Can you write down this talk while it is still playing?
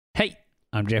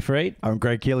I'm Jeff Reed, I'm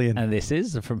Greg Killian. and this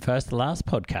is the From First to Last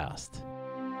podcast.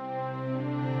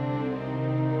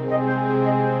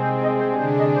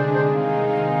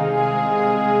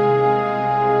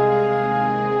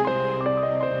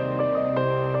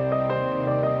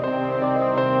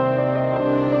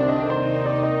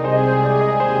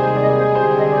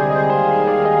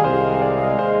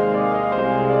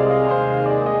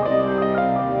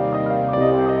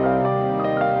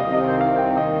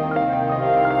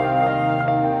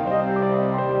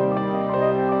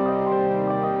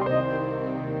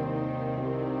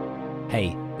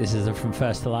 Hey, this is the From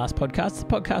First to Last podcast, the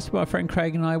podcast where my friend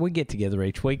Craig and I, we get together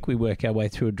each week. We work our way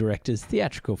through a director's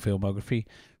theatrical filmography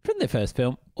from their first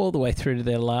film all the way through to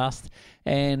their last.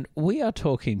 And we are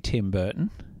talking Tim Burton.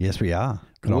 Yes, we are.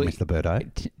 Good on We- Mr. Birdo.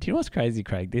 Do you know what's crazy,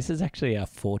 Craig? This is actually our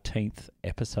 14th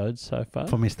episode so far.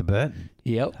 For Mr. Burton.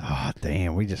 Yep. Oh,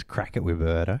 damn. We just crack it with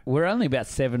Birdo. We're only about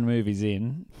 7 movies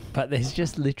in, but there's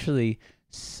just literally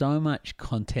so much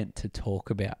content to talk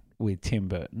about with Tim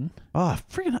Burton. Oh,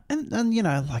 freaking. And, you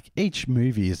know, like each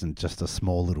movie isn't just a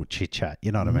small little chit chat.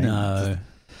 You know what I mean? No. Just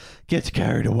gets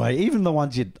carried away. Even the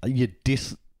ones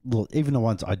even the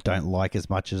ones I don't like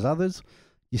as much as others,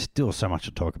 you still so much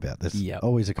to talk about. There's Yep.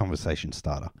 always a conversation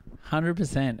starter.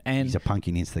 100%. And He's a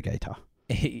punking instigator.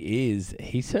 he is.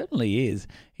 He certainly is.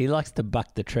 He likes to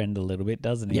buck the trend a little bit,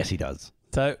 doesn't he? Yes, he does.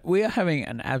 So we are having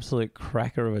an absolute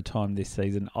cracker of a time this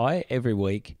season. I, every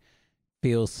week,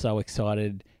 feel so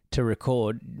excited to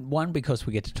record. One, because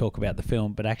we get to talk about the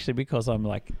film, but actually because I'm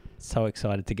like so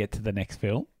excited to get to the next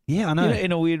film. Yeah, I know. You know,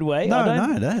 in a weird way.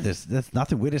 No. There's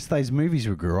nothing. We're just those movies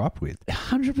we grew up with.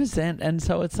 100%. And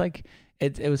so it's like,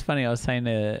 it was funny. I was saying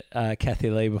to Kathy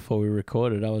Lee before we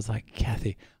recorded, I was like,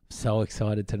 Kathy, I'm so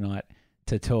excited tonight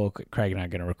to talk. Craig and I are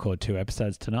going to record 2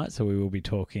 episodes tonight, so we will be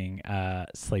talking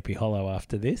Sleepy Hollow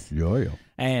after this. Yeah.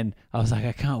 And I was like,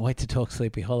 I can't wait to talk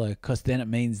Sleepy Hollow, because then it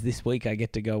means this week I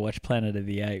get to go watch Planet of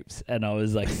the Apes. And I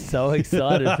was like so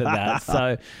excited for that.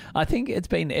 So I think it's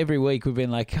been every week we've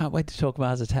been like, can't wait to talk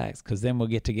Mars Attacks, because then we'll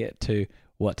get to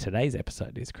what today's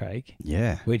episode is, Craig,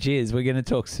 Yeah. which is we're going to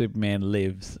talk Superman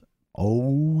Lives.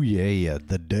 Oh, yeah.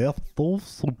 The death of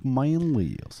Superman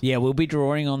lives. Yeah, we'll be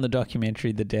drawing on the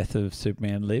documentary The Death of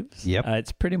Superman Lives. Yep.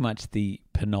 It's pretty much the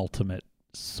penultimate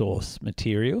source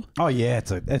material. Oh, yeah.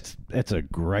 It's a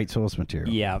great source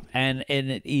material. Yeah, and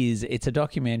it's a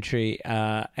documentary,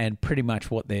 and pretty much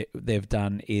what they've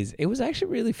done is, it was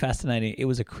actually really fascinating. It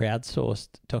was a crowdsourced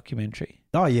documentary.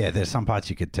 Oh, yeah. There's some parts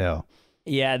you could tell.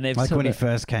 Yeah, and they've Like sort when he of,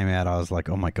 first came out, I was like,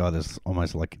 oh, my God, it's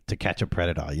almost like To Catch a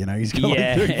Predator. You know, he's got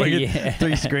Yeah, like 3 yeah.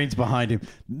 3 screens behind him.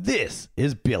 This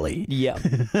is Billy. yeah,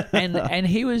 and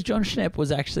he was, John Schnepp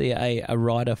was actually a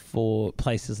writer for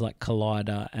places like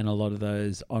Collider and a lot of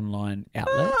those online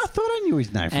outlets. I thought I knew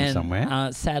his name from And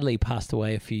somewhere. sadly passed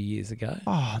away a few years ago.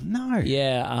 Oh, no.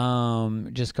 Yeah,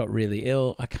 just got really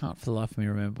ill. I can't for the life of me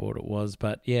remember what it was,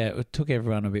 but yeah, it took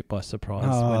everyone a bit by surprise.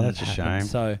 Oh, when that's it a happened. shame.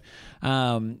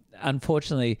 So,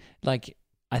 unfortunately, like,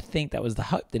 I think that was the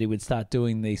hope, that he would start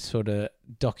doing these sort of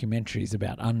documentaries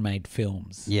about unmade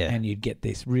films. Yeah. And you'd get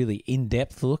this really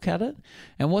in-depth look at it.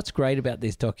 And what's great about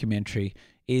this documentary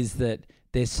is that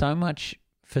there's so much,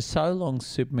 for so long,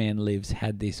 Superman Lives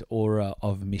had this aura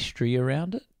of mystery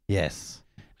around it. Yes.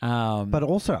 But But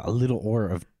also a little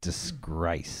aura of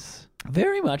disgrace.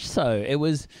 very much so. It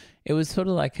was sort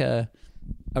of like a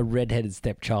redheaded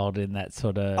stepchild in that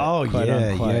sort of Oh, quote yeah,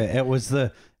 unquote. yeah. It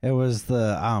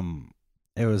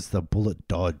was the bullet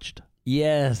dodged.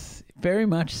 Yes, very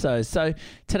much so. So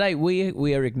today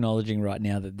we are acknowledging right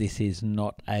now that this is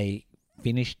not a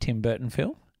finished Tim Burton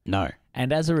film. No.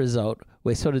 And as a result,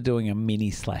 we're sort of doing a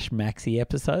mini/maxi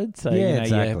episode. So, Yeah, you know,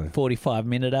 exactly. your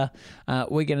 45-minute.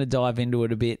 We're going to dive into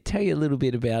it a bit, tell you a little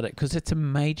bit about it, because it's a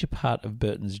major part of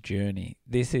Burton's journey.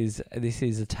 This is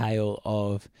a tale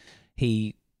of,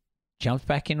 he jumps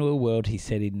back into a world he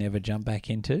said he'd never jump back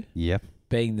into, Yep.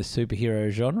 being the superhero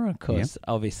genre. Of course,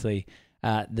 obviously,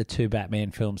 the 2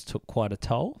 Batman films took quite a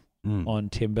toll on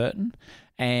Tim Burton.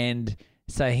 And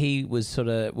so he was sort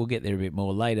of, we'll get there a bit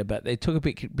more later, but it took a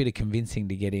bit of convincing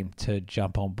to get him to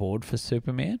jump on board for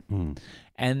Superman.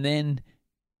 And then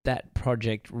that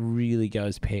project really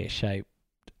goes pear-shaped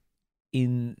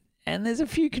and there's a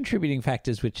few contributing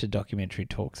factors which the documentary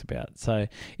talks about. So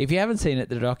if you haven't seen it,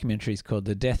 the documentary is called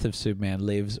The Death of Superman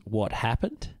Lives, What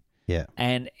Happened? Yeah.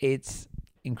 And it's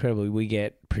incredible. We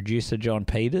get producer John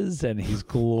Peters and his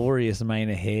glorious mane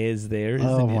of hairs there. Isn't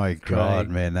Oh, it, my God, Craig?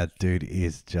 man. That dude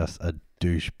is just a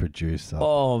douche producer.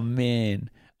 Oh, man.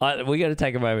 We got to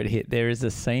take a moment here. There is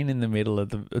a scene in the middle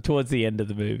of towards the end of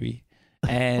the movie,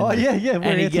 And Oh yeah. Where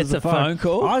and he answers gets the a phone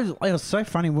call. It was so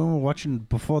funny when we were watching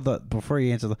before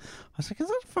he answered. I was like, "Is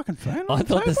that a fucking phone?" I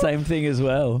thought the same thing as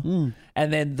well. Mm.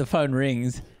 And then the phone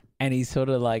rings, and he sort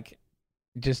of like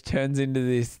just turns into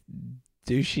this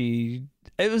douchey.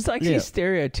 It was like his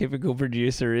stereotypical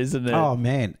producer, isn't it? Oh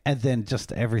man! And then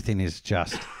just everything is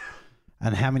just.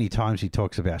 And how many times he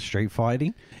talks about street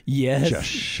fighting? Yes, just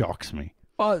shocks me.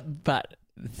 Oh, but.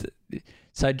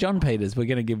 So John Peters, we're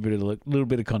going to give it a little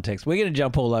bit of context. We're going to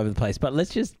jump all over the place, but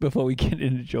let's just, before we get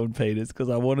into John Peters, because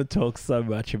I want to talk so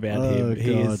much about him.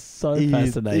 He is so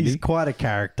fascinating. He's quite a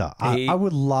character. I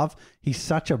would love, he's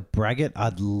such a braggart.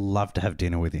 I'd love to have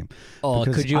dinner with him. Oh,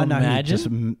 could you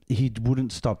imagine? He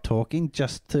wouldn't stop talking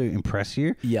just to impress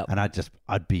you. Yep. And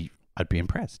I'd be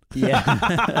impressed.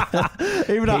 Yeah.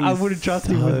 Even though I wouldn't trust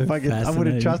him with I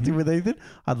wouldn't trust him with Ethan.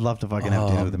 I'd love to fucking have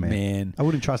dinner with the man. I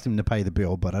wouldn't trust him to pay the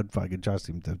bill, but I'd fucking trust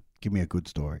him to give me a good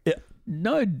story. Yeah,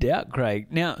 no doubt, Craig.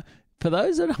 Now, for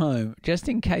those at home, just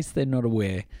in case they're not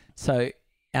aware, so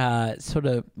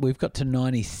we've got to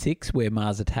 96 where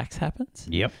Mars Attacks happens.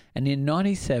 Yep. And in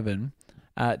 97,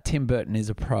 Tim Burton is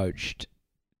approached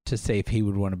to see if he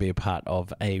would want to be a part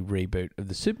of a reboot of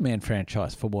the Superman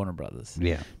franchise for Warner Brothers.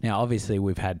 Yeah. Now, obviously,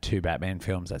 we've had 2 Batman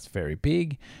films. That's very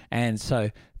big. And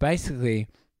so, basically,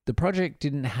 the project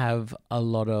didn't have a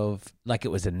lot of... Like, it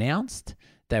was announced.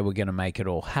 They were going to make it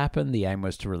all happen. The aim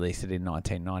was to release it in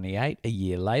 1998, a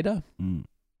year later. Mm.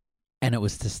 And it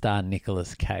was to star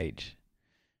Nicolas Cage.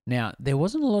 Now, there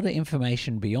wasn't a lot of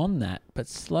information beyond that, but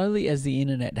slowly, as the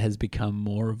internet has become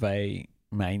more of a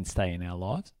mainstay in our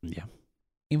lives... Yeah.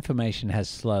 Information has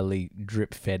slowly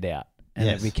drip fed out, and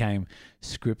it became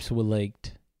scripts were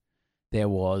leaked. There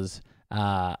was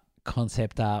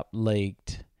concept art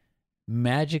leaked.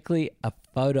 Magically, a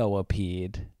photo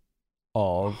appeared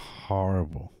of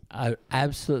horrible,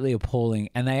 absolutely appalling,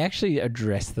 and they actually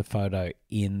addressed the photo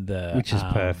in the which is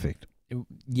perfect.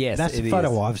 Yes, that's the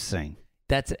photo I've seen.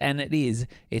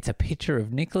 It's a picture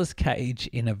of Nicolas Cage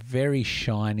in a very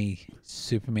shiny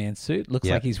Superman suit. Looks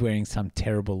like he's wearing some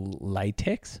terrible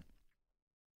latex.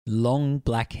 Long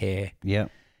black hair. Yeah.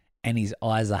 And his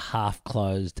eyes are half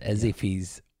closed as if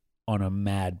he's on a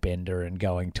mad bender and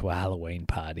going to a Halloween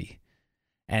party.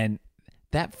 And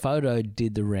that photo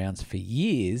did the rounds for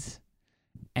years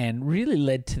and really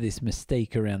led to this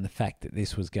mystique around the fact that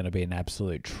this was going to be an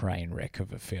absolute train wreck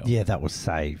of a film. Yeah, that was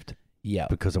saved. Yeah.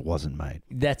 Because it wasn't made.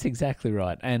 That's exactly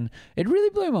right. And it really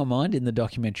blew my mind in the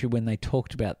documentary when they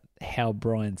talked about how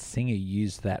Bryan Singer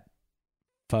used that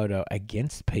photo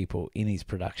against people in his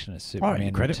production of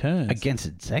Superman Returns. Against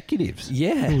executives.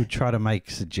 Yeah. Who would try to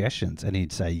make suggestions and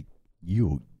he'd say,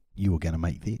 you were going to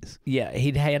make this. Yeah.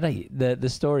 He'd had the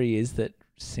story is that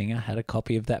Singer had a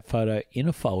copy of that photo in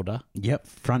a folder. Yep.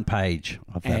 Front page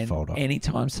of that folder.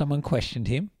 Anytime someone questioned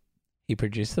him, he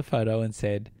produced the photo and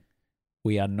said,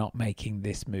 "We are not making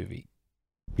this movie."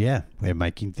 Yeah, we're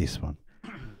making this one.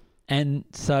 And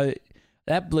so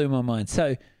that blew my mind.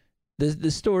 So the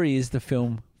story is the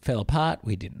film fell apart.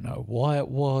 We didn't know why it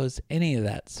was, any of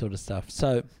that sort of stuff.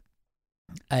 So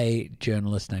a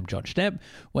journalist named John Schnepp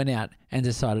went out and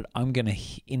decided, I'm going to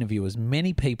interview as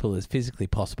many people as physically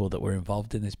possible that were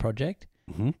involved in this project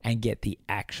and get the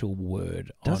actual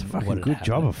word on what Does a fucking good happened.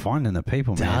 job of finding the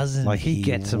people, man. Doesn't like he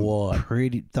gets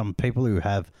some people who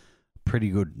have pretty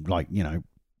good,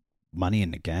 money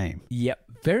in the game. Yep,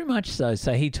 very much so.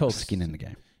 So he talks skin in the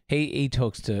game. He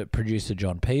talks to producer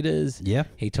John Peters. Yeah.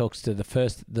 He talks to the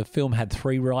film had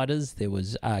 3 writers. There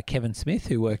was Kevin Smith,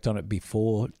 who worked on it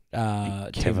before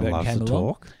Kevin loves to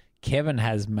talk. Kevin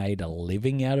has made a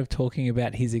living out of talking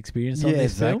about his experience on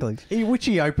this film. Which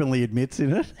he openly admits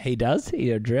in it. He does.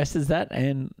 He addresses that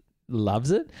and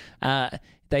loves it.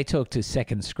 They talk to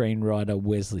second screenwriter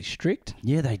Wesley Strict.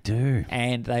 Yeah, they do.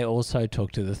 And they also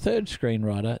talk to the third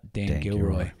screenwriter, Dan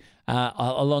Gilroy.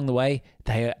 Along the way,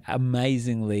 they are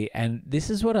amazingly, and this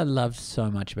is what I love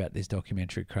so much about this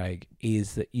documentary, Craig,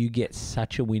 is that you get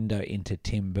such a window into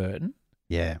Tim Burton.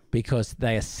 Yeah. Because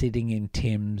they are sitting in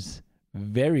Tim's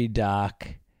very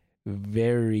dark,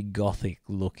 very gothic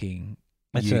looking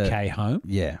UK home.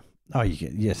 Yeah. Oh,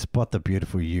 you spot the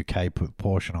beautiful UK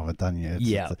portion of it, don't you?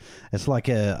 It's like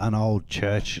an old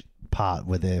church part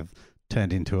where they've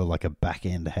turned into a back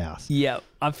end house. Yeah,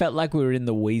 I felt like we were in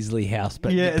the Weasley house,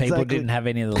 but the people didn't have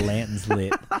any of the lanterns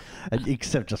lit.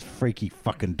 Except just freaky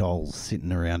fucking dolls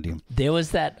sitting around him. There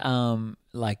was that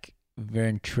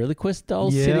ventriloquist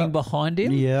doll sitting behind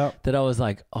him. Yeah. That I was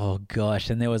like, oh gosh.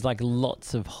 And there was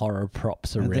lots of horror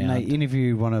props around. And then they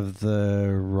interview one of the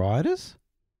writers.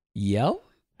 Yeah.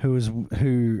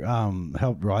 Who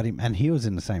helped write him, and he was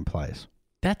in the same place.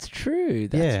 That's true.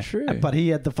 That's true. But he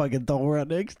had the fucking doll right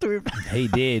next to him. He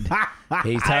did.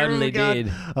 He totally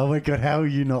did. Oh my God, how are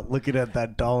you not looking at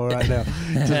that doll right now?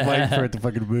 Just waiting for it to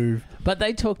fucking move. But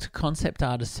they talk to concept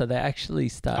artists, so they actually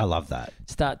start. I love that.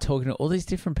 Start talking to all these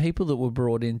different people that were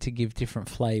brought in to give different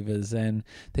flavors, and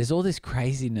there's all this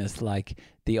craziness, like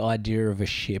the idea of a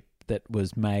ship that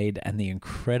was made and the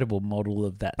incredible model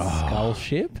of that skull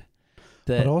ship.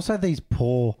 But also these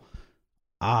poor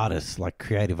artists, like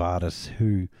creative artists,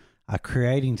 who are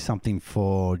creating something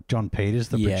for John Peters,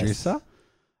 the producer,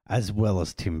 as well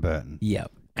as Tim Burton. Yeah.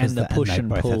 And the push and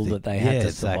pull that they had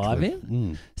to survive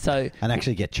in. So and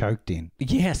actually get choked in.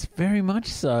 Yes, very much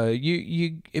so.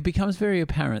 It becomes very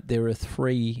apparent there are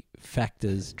three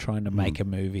factors trying to make a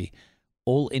movie,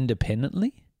 all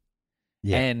independently.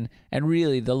 Yeah. And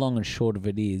really the long and short of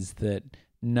it is that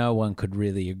no one could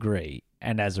really agree.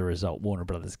 And as a result, Warner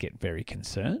Brothers get very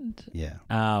concerned. Yeah.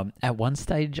 At one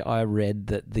stage, I read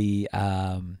that the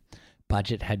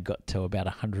budget had got to about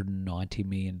 $190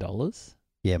 million.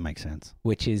 Yeah, makes sense.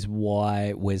 Which is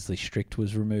why Wesley Strict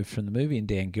was removed from the movie and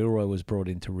Dan Gilroy was brought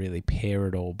in to really pare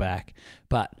it all back.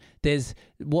 But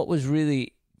what was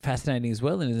really fascinating as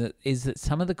well is that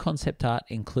some of the concept art,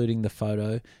 including the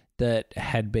photo that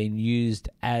had been used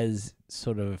as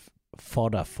sort of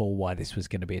fodder for why this was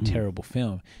going to be a terrible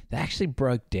film, they actually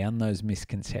broke down those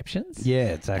misconceptions.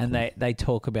 Yeah, exactly. And they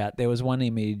talk about, there was one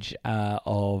image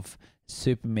of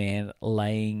Superman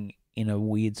laying in a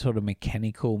weird sort of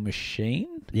mechanical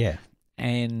machine. Yeah.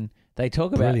 And they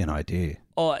talk about... Brilliant idea.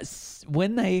 Oh,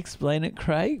 when they explain it,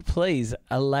 Craig, please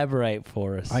elaborate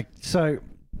for us. So,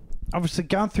 obviously,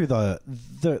 going through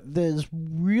there's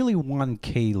really one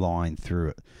key line through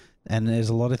it. And there's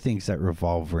a lot of things that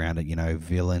revolve around it. You know,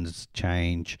 villains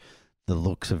change, the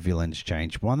looks of villains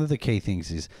change. One of the key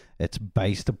things is it's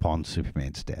based upon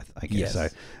Superman's death. I guess.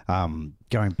 Yes. So,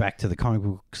 going back to the comic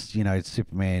books, you know,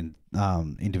 Superman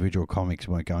individual comics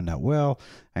weren't going that well,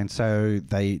 and so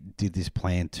they did this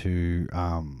plan to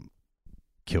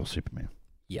kill Superman.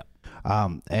 Yep.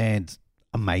 And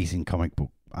amazing comic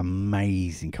book.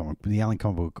 The only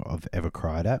comic book I've ever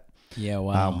cried at. Yeah,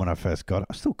 wow. When I first got it,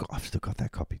 I've still got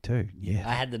that copy too. Yeah,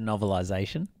 I had the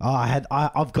novelization. Oh,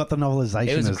 I've got the novelization.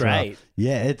 It was great. Well.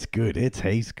 Yeah, it's good.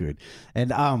 He's good.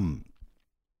 And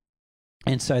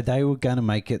so they were going to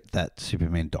make it that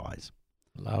Superman dies.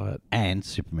 Love it. And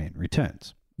Superman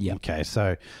returns. Yeah. Okay.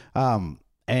 So,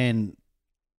 and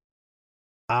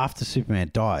after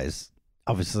Superman dies,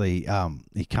 obviously,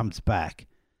 he comes back,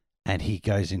 and he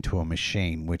goes into a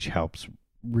machine which helps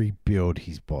rebuild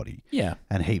his body. Yeah.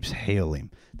 And heaps heal him.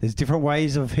 There's different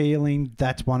ways of healing.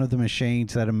 That's one of the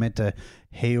machines that are meant to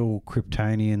heal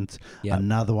Kryptonians. Yep.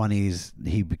 Another one is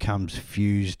he becomes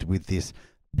fused with this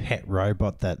pet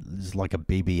robot that is like a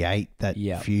BB-8 that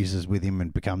fuses with him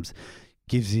and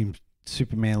gives him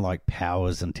Superman like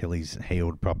powers until he's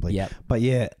healed properly. Yep. But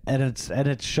yeah, and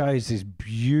it shows this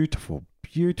beautiful,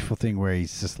 beautiful thing where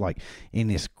he's just like in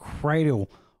this cradle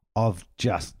of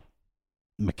just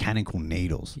mechanical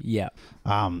needles. Yeah.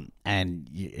 And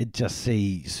you just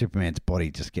see Superman's body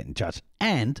just getting judged.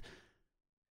 And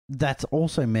that's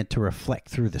also meant to reflect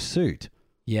through the suit.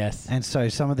 Yes. And so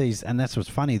some of these, and that's what's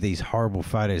funny, these horrible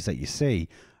photos that you see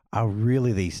are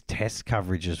really these test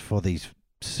coverages for these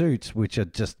suits, which are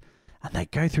just, and they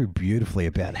go through beautifully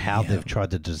about how they've tried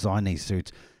to design these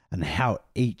suits and how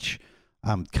each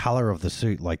color of the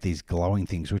suit, like these glowing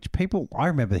things, which I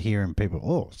remember hearing people,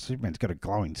 oh, Superman's got a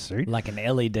glowing suit, like an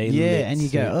LED. Yeah, and you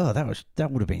go, oh,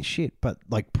 that would have been shit. But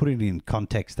like putting it in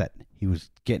context that he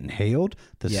was getting healed,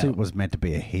 the suit was meant to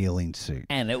be a healing suit,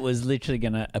 and it was literally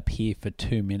going to appear for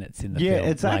 2 minutes in the film. Yeah,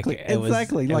 exactly,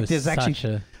 exactly. Like there's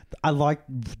actually, I like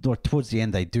towards the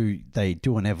end they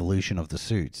do an evolution of the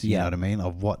suits. You know what I mean,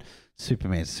 of what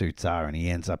Superman's suits are, and he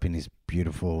ends up in this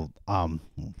beautiful,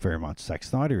 very much Zack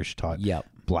Snyder-ish type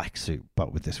black suit,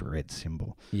 but with this red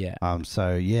symbol. Yeah.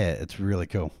 So yeah, it's really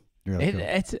cool. Really cool.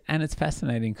 It's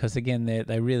fascinating because again,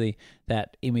 they really,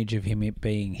 that image of him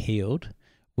being healed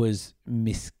was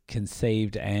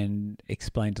misconceived and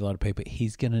explained to a lot of people.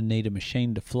 He's going to need a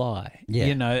machine to fly. Yeah.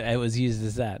 You know, it was used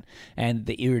as that. And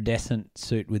the iridescent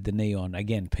suit with the neon,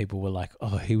 again, people were like,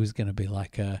 oh, he was going to be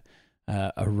like a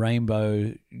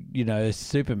rainbow, you know,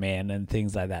 Superman and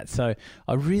things like that. So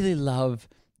I really love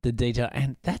the detail.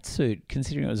 And that suit,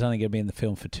 considering it was only going to be in the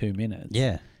film for 2 minutes,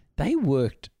 they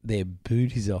worked their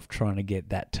booties off trying to get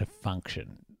that to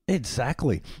function.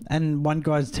 Exactly. And one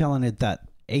guy's telling it that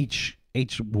each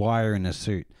wire in a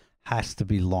suit has to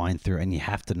be lined through, and you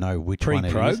have to know which one it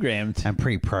is. Pre-programmed. And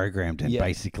pre-programmed, and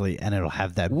basically, and it'll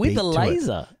have that with beat a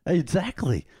laser.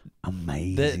 Exactly.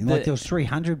 Amazing. Like there was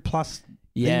 300 plus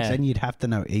Yeah. things, and you'd have to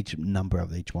know each number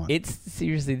of each one. It's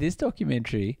seriously, this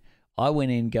documentary, I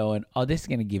went in going, oh, this is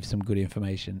going to give some good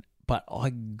information, but I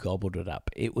gobbled it up.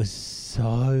 It was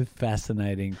so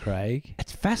fascinating, Craig.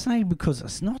 It's fascinating because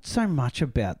it's not so much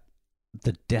about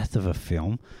the death of a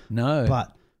film, No.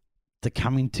 but the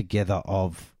coming together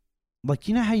of, like,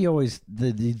 you know how you always,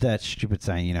 that stupid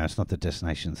saying, you know, it's not the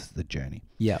destination, it's the journey.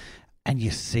 Yeah. And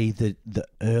you see the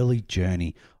early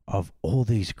journey of all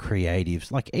these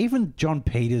creatives. Like, even John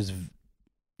Peters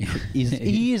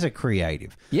he is a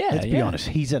creative. Yeah. Let's be honest.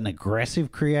 He's an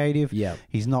aggressive creative. Yeah.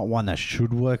 He's not one that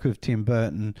should work with Tim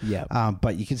Burton. Yeah.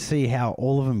 But you can see how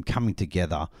all of them coming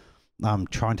together,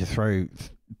 trying to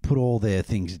put all their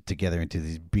things together into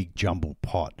this big jumble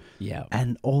pot. Yeah.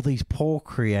 And all these poor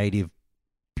creative,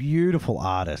 beautiful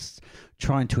artists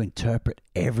trying to interpret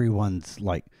everyone's,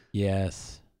 like,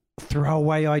 Yes.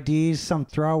 throwaway ideas, some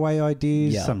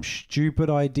Yeah. some stupid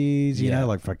ideas, you know,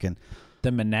 like fucking.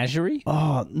 The Menagerie?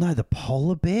 Oh, no, the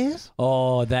polar bears?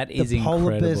 Oh, that is The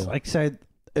polar incredible. bears, like, so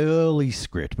early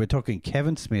script. We're talking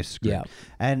Kevin Smith's script. Yeah.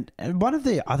 And one of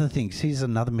the other things, here's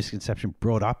another misconception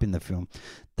brought up in the film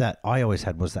that I always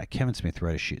had, was that Kevin Smith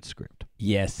wrote a shit script.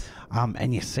 Yes.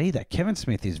 And you see that Kevin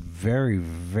Smith is very,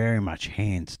 very much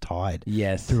hands tied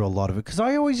Yes. through a lot of it. Because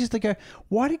I always used to go,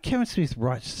 why did Kevin Smith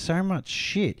write so much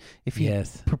shit if he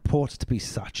Yes. purports to be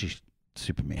such a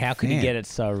Superman How could fan? he get it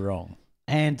so wrong?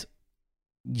 And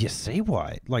you see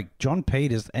why. Like, John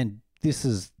Peters, and this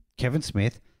is Kevin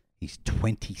Smith, he's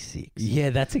 26.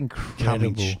 Yeah, that's Coming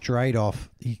incredible. straight off.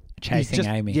 Chasing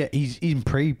Amy. Yeah, he's in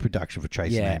pre-production for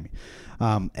Chasing Yeah. Amy.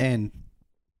 And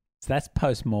So that's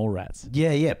post Mallrats.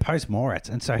 yeah, post Mallrats.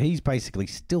 And so he's basically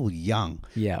still young.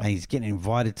 Yeah. And he's getting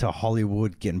invited to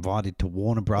Hollywood, getting invited to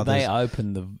Warner Brothers. They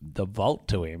opened the vault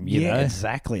to him, you yeah, know?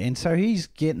 exactly. And so he's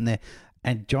getting there.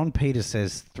 And John Peters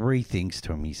says three things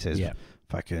to him. He says, Yeah.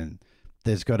 fucking,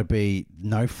 there's got to be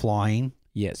no flying,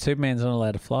 Yeah, Superman's not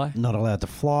allowed to fly. not allowed to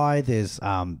fly. There's,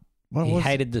 He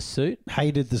hated the suit.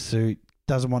 hated the suit,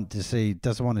 doesn't want to see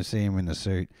him in the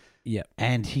suit. Yeah.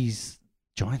 And he's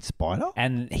giant spider.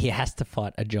 And he has to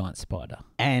fight a giant spider.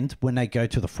 And when they go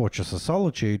to the Fortress of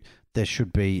Solitude, there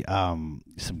should be some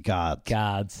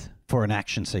guards for an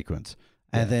action sequence.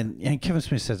 And Kevin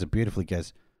Smith says it beautifully,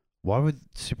 goes, why would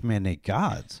Superman need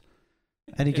guards?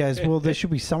 And he goes, well, there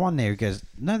should be someone there. He goes,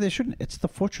 no, there shouldn't. It's the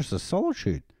Fortress of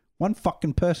Solitude. One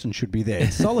fucking person should be there.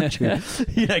 It's solitude.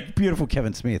 You know, beautiful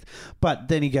Kevin Smith. But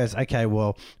then he goes, okay,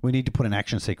 well, we need to put an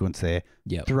action sequence there.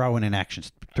 Yep. Throw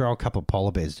a couple of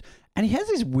polar bears. And he has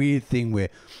this weird thing where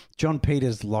John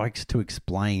Peters likes to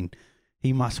explain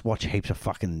he must watch heaps of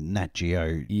fucking Nat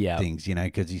Geo things, you know,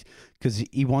 because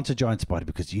he wants a giant spider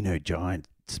because, you know, giant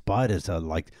spiders are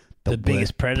like the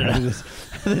biggest predators.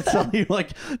 And it's only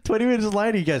like 20 minutes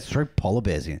later, he goes, throw polar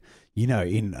bears in. You know,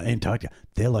 in Antarctica,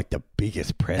 they're like the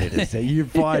biggest predators that you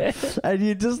find. And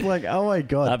you're just like, oh my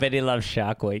God. I bet he loves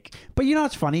Shark Week. But you know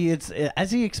what's funny? It's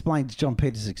as he explains, John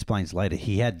Peters explains later,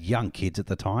 he had young kids at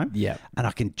the time. Yeah. And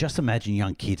I can just imagine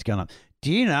young kids going up,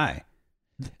 do you know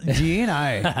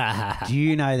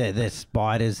that the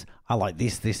spiders are like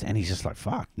this? And he's just like,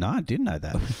 fuck, no, I didn't know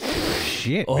that.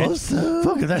 Shit, Awesome. man.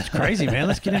 Fuck, that's crazy, man.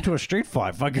 Let's get into a street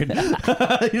fight. Fucking, you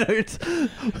know, it's...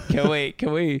 Can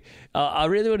we? I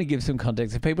really want to give some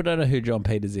context. If people don't know who John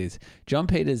Peters is, John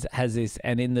Peters has this,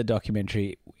 and in the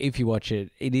documentary, if you watch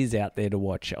it, it is out there to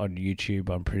watch on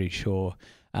YouTube, I'm pretty sure.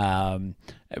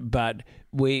 But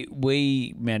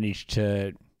we managed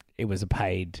to... It was a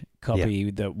paid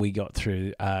copy that we got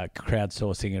through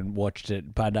crowdsourcing and watched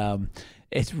it. But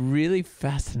it's really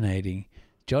fascinating.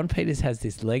 John Peters has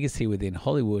this legacy within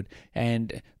Hollywood,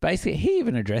 and basically he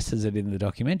even addresses it in the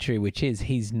documentary, which is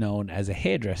he's known as a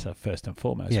hairdresser first and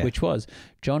foremost, which was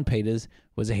John Peters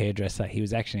was a hairdresser. He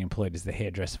was actually employed as the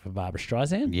hairdresser for Barbra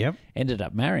Streisand. Yep. Ended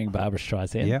up marrying Barbra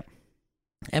Streisand. Yep.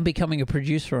 And becoming a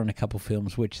producer on a couple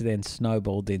films, which then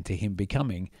snowballed into him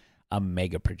becoming a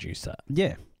mega producer.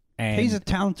 Yeah. And he's a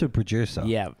talented producer.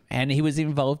 yeah, and he was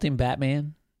involved in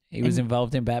Batman. He was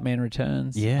involved in Batman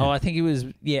Returns. Yeah. Oh, I think he was,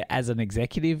 as an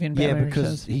executive in Batman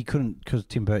because Returns. because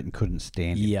Tim Burton couldn't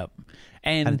stand it. Yep.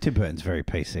 And Tim Burton's very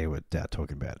PC without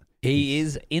talking about it. He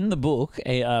is in the book,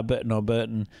 Burton or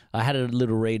Burton. I had a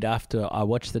little read after I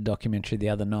watched the documentary the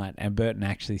other night, and Burton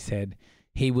actually said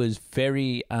he was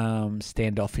very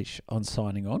standoffish on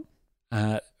signing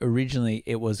on. Originally,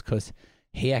 it was because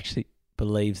he actually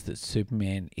believes that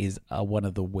Superman is one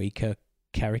of the weaker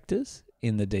characters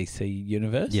in the DC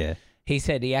universe. Yeah. He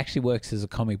said he actually works as a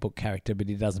comic book character, but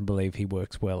he doesn't believe he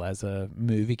works well as a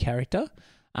movie character.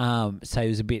 So he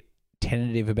was a bit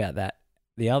tentative about that.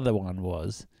 The other one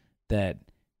was that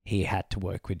he had to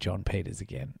work with John Peters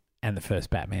again. and the first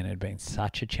Batman had been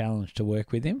such a challenge to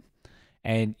work with him.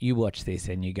 And you watch this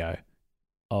and you go,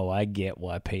 oh, I get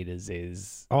why Peters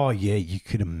is. Oh, yeah, you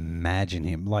could imagine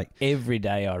him. Like, every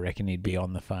day I reckon he'd be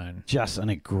on the phone. just an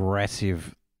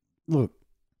aggressive look.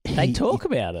 They talk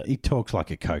about it. He talks like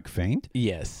a coke fiend.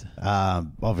 Yes.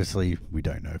 Obviously, we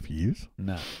don't know if he is.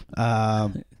 No.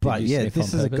 But you yeah, sniff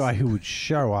this on is a purpose? guy who would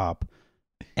show up,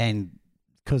 and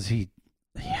because he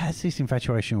has this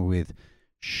infatuation with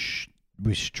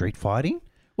street fighting.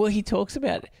 Well, he talks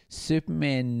about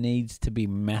Superman needs to be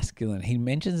masculine. He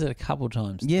mentions it a couple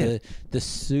times. Yeah. The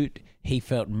suit he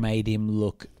felt made him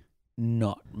look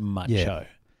not macho. Yeah.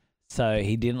 So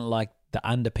he didn't like the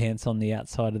underpants on the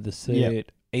outside of the suit. Yeah.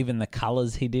 Even the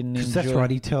colours he didn't enjoy. That's right.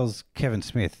 He tells Kevin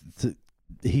Smith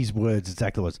his words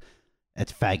exactly was,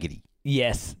 "It's faggoty."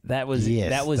 Yes, that was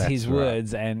Yes, his that's right.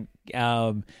 words,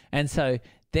 and so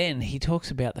then he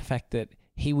talks about the fact that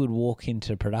he would walk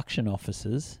into production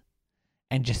offices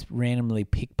and just randomly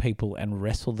pick people and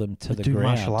wrestle them to the Do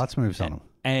ground. martial arts moves on him.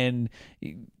 And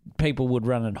people would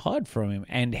run and hide from him.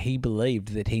 And he believed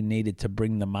that he needed to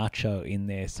bring the macho in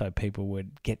there so people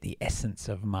would get the essence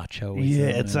of machoism. Yeah,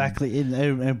 exactly.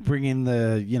 And bring in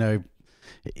the,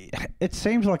 it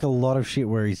seems like a lot of shit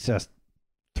where he's just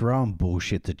throwing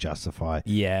bullshit to justify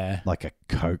Yeah. like a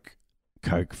coke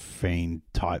fiend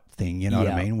type thing, you know what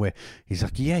I mean? Where he's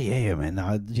like, yeah, man,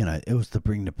 it was to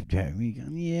bring the,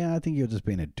 I think you're just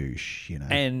being a douche,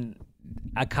 And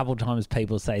a couple times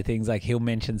people say things like he'll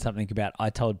mention something about, I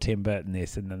told Tim Burton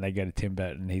this, and then they go to Tim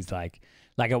Burton and he's like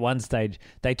at one stage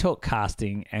they talk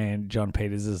casting and John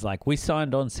Peters is like, we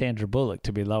signed on Sandra Bullock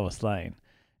to be Lois Lane.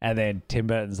 And then Tim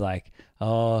Burton's like,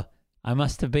 oh, I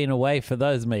must have been away for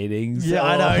those meetings. Yeah,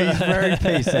 I know. He's very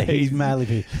PC. He's madly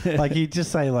PC. Like, he'd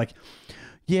just say, like,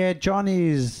 yeah, John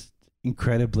is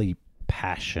incredibly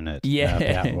passionate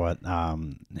about what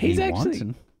He's he actually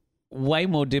wants. way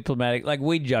more diplomatic. Like,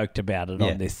 we joked about it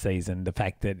on this season, the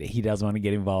fact that he doesn't want to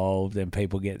get involved and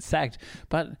people get sacked.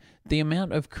 But the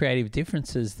amount of creative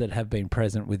differences that have been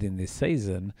present within this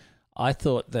season, I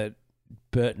thought that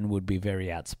Burton would be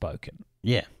very outspoken.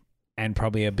 Yeah. And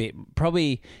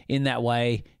probably in that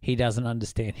way, he doesn't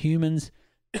understand humans.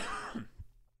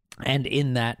 And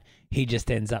in that, he just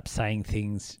ends up saying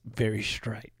things very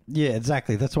straight. Yeah,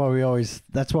 exactly. That's why we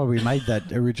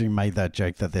originally made that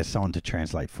joke that there's someone to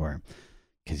translate for him,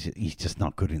 because he's just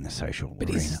not good in the social But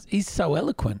arena. he's so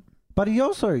eloquent. But he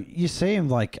also, you see him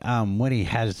like when he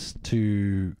has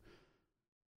to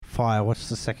fire, what's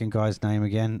the second guy's name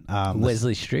again?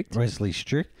 Wesley Strict. Wesley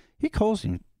Strict. He calls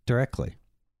him directly.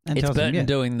 And It's tells him, Burton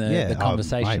doing the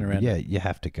conversation around it. it. You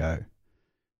have to go.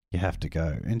 You have to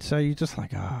go. And so you're just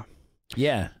like,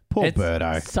 Yeah. poor It's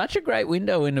Birdo. Such a great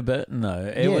window into Burton,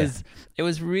 though. It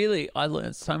was really, I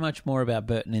learned so much more about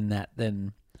Burton in that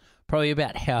than probably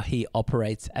about how he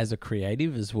operates as a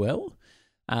creative as well.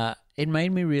 It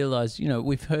made me realize,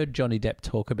 we've heard Johnny Depp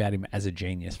talk about him as a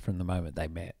genius from the moment they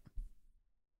met.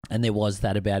 And there was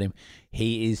that about him.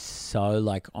 He is so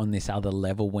like on this other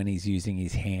level when he's using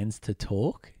his hands to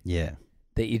talk. Yeah.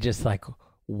 That you're just like,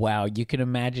 wow, you can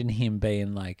imagine him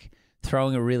being like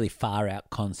throwing a really far out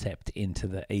concept into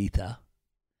the ether,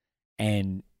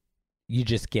 and you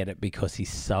just get it because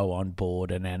he's so on board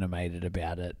and animated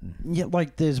about it. Yeah,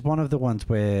 like there's one of the ones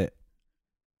where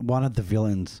one of the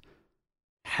villains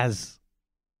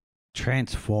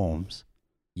transforms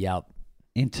Yep.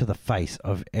 into the face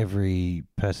of every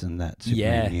person that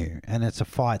Superman knew. And it's a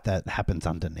fight that happens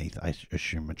underneath, I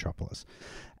assume, Metropolis.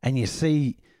 And you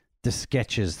see the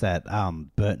sketches that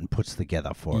Burton puts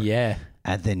together for it. Yeah.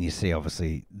 And then you see,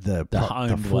 obviously, the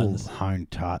honed full ones.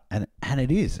 honed tart. And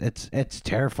it's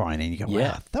terrifying. And you go, wow,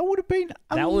 Yeah. that would have been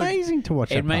amazing to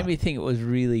watch. It made me think it was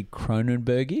really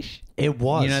Cronenbergish. It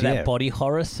was, that body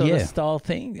horror sort Yeah. of style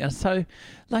thing. And so,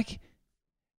 like,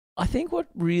 I think what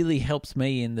really helps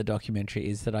me in the documentary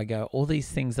is that I go, all these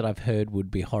things that I've heard would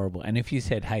be horrible. And if you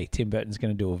said, hey, Tim Burton's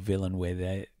going to do a villain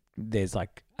where there's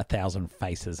like 1,000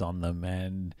 faces on them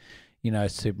and,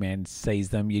 Superman sees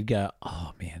them, you'd go,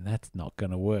 oh, man, that's not going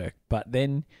to work. But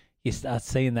then you start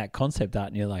seeing that concept art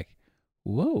and you're like,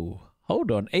 whoa,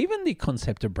 hold on. Even the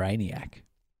concept of Brainiac.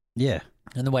 Yeah.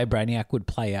 And the way Brainiac would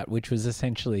play out, which was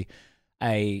essentially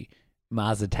a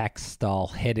Mars Attacks style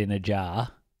head in a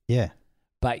jar. Yeah.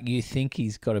 But you think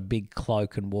he's got a big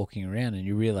cloak and walking around, and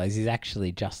you realize he's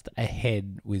actually just a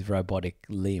head with robotic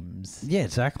limbs. Yeah,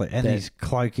 exactly. And his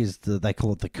cloak is they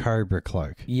call it the Cobra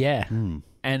cloak. Yeah. Mm.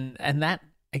 And that,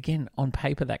 again, on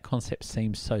paper, that concept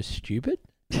seems so stupid.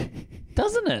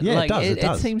 Doesn't it? Yeah, like, it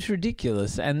does. It seems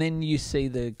ridiculous. And then you see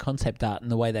the concept art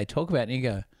and the way they talk about it, and you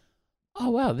go, oh,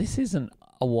 wow, this isn't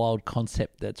a wild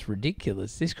concept that's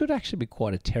ridiculous. This could actually be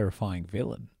quite a terrifying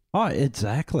villain. Oh,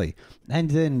 exactly.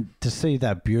 And then to see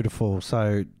that beautiful,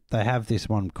 so they have this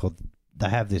one called,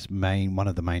 one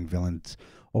of the main villains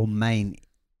or main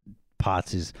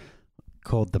parts is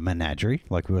called the Menagerie,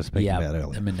 like we were speaking about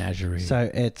earlier. The Menagerie.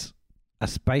 So it's a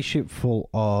spaceship full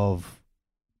of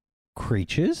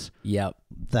creatures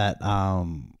that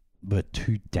were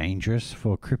too dangerous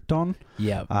for Krypton.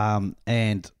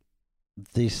 And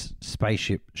this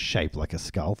spaceship shaped like a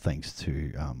skull, thanks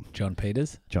to John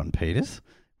Peters,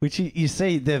 which you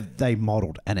see they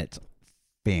modelled, and it's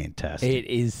fantastic. It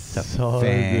is so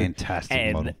fantastic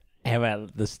good. model. How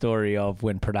about the story of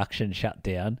when production shut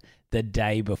down the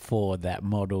day before that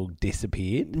model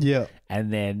disappeared? Yeah.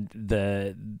 And then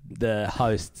the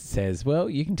host says, well,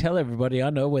 you can tell everybody I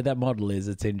know where that model is.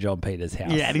 It's in John Peters'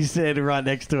 house. Yeah, and he's standing right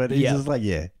next to it. He's just like,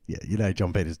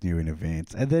 John Peters knew in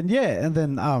advance. And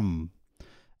then,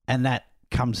 and that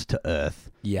comes to Earth.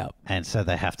 Yeah. And so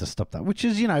they have to stop that, which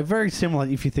is, very similar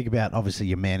if you think about, obviously,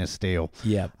 your Man of Steel.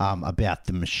 Yeah. About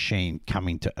the machine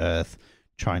coming to Earth,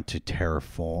 trying to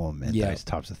terraform and those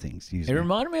types of things. It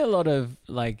reminded me a lot of,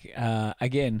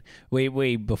 again,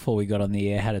 we before we got on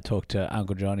the air had to talk to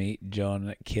Uncle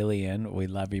John Killian. We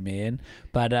love him, man.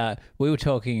 But we were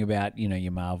talking about,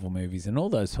 your Marvel movies and all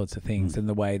those sorts of things and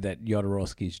the way that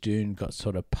Jodorowsky's Dune got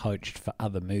sort of poached for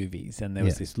other movies. And there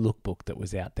was this lookbook that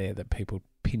was out there that people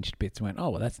pinched bits and went, oh,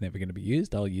 well, that's never going to be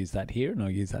used. I'll use that here and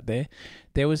I'll use that there.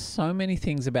 There was so many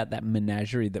things about that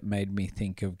menagerie that made me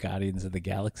think of Guardians of the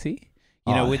Galaxy.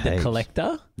 With the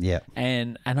collector. Yeah.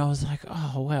 And I was like,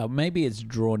 oh, wow, maybe it's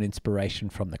drawn inspiration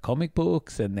from the comic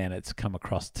books and then it's come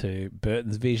across to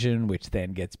Burton's vision, which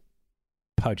then gets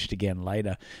poached again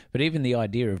later. But even the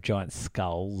idea of giant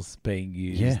skulls being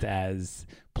used as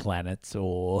planets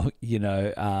or,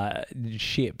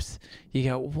 ships, you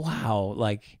go, wow,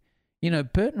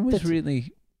 Burton was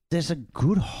really... There's a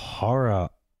good horror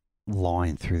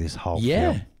line through this whole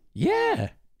film. Yeah.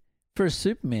 For a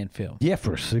Superman film. Yeah,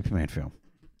 for a Superman film.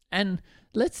 And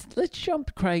let's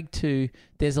jump, Craig, to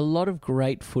there's a lot of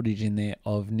great footage in there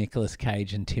of Nicolas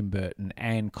Cage and Tim Burton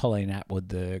and Colleen Atwood,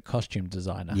 the costume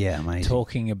designer. Yeah, amazing.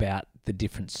 Talking about the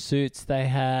different suits they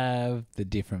have, the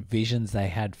different visions they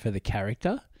had for the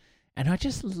character. And I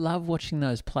just love watching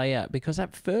those play out because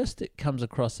at first it comes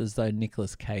across as though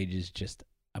Nicolas Cage is just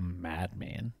a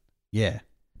madman. Yeah.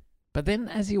 But then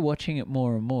as you're watching it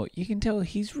more and more, you can tell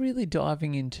he's really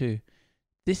diving into,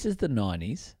 this is the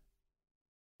 90s.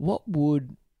 What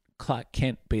would Clark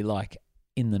Kent be like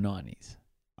in the 90s?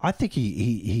 I think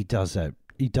he does that.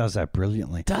 He does that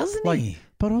brilliantly. Doesn't he?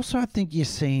 But also I think you're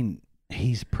seeing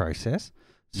his process.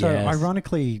 So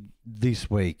ironically, this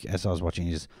week, as I was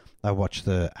watching I watched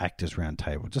the Actors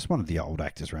Roundtable, just one of the old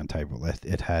Actors Roundtable.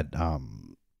 It had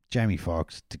Jamie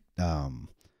Foxx,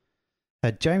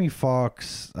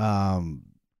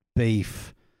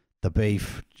 Beef,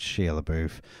 Shia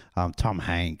LaBeouf, Tom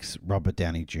Hanks, Robert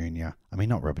Downey Jr. I mean,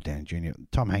 not Robert Downey Jr.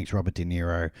 Tom Hanks, Robert De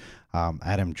Niro,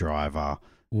 Adam Driver.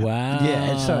 Wow.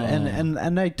 Yeah, and so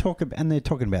and they talk and they're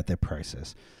talking about their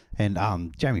process. And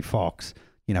Jamie Foxx,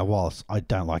 whilst I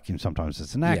don't like him sometimes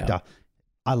as an actor,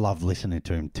 I love listening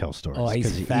to him tell stories. Oh,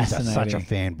 he's fascinating. He's such a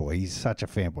fanboy. He's such a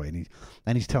fanboy,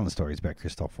 and he's telling stories about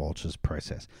Christoph Waltz's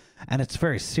process. And it's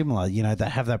very similar. They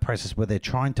have that process where they're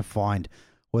trying to find,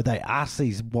 where they ask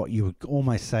these, what you would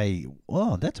almost say,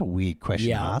 oh, that's a weird question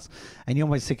to ask, and you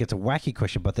almost think it's a wacky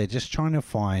question, but they're just trying to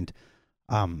find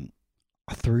a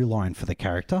through line for the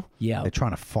character. Yeah, they're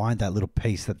trying to find that little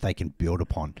piece that they can build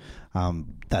upon,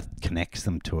 that connects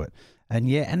them to it.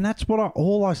 And that's what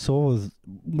all I saw was,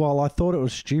 well, I thought it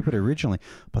was stupid originally,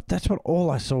 but that's what all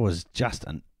I saw was just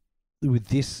with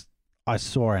this, I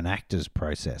saw an actor's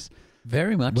process.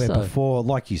 Very much where so. Before,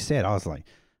 like you said, I was like,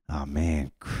 oh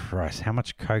man, Christ, how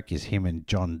much coke is him and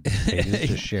John Peters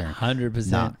just sharing?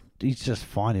 100%. Nah, he's just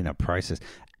finding a process.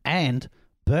 And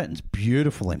Burton's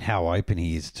beautiful in how open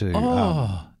he is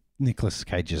to Nicolas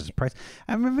Cage's process.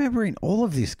 And remembering all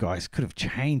of this, guys, could have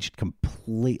changed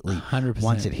completely 100%.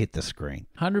 Once it hit the screen.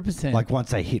 100%. Like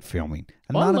once they hit filming.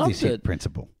 And none of this hit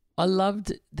principle. I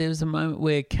loved, there was a moment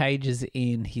where Cage is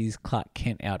in his Clark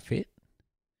Kent outfit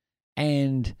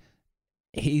and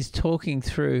he's talking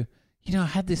through, I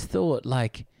had this thought,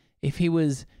 like, if he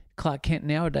was Clark Kent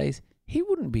nowadays, he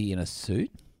wouldn't be in a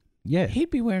suit. Yeah. He'd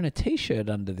be wearing a T-shirt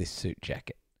under this suit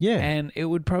jacket. Yeah. And it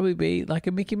would probably be like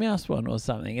a Mickey Mouse one or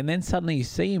something. And then suddenly you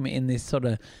see him in this sort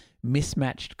of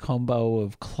mismatched combo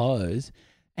of clothes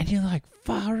and you're like,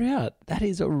 far out. That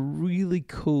is a really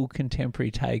cool contemporary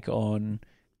take on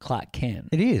Clark Kent.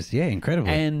 It is, yeah, incredible.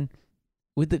 And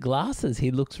with the glasses,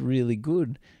 he looks really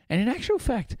good. And in actual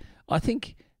fact, I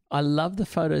think I love the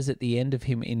photos at the end of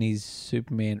him in his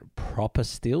Superman proper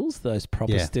stills, those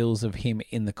proper stills of him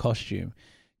in the costume,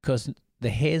 because the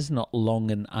hair's not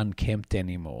long and unkempt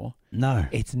anymore. No.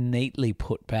 It's neatly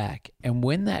put back. And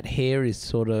when that hair is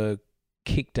sort of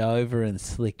kicked over and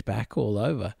slicked back all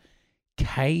over,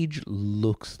 Cage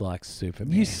looks like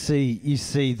Superman. You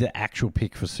see the actual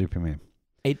pic for Superman.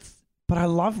 But I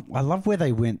love where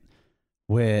they went,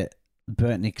 where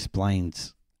Burton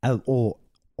explains, or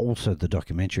also the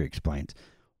documentary explains,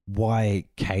 why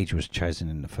Cage was chosen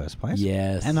in the first place.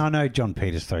 Yes. And I know John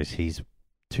Peters throws his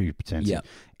 2%. Yep.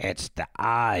 It's the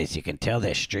eyes. You can tell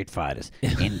they're street fighters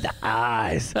in the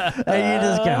eyes. And you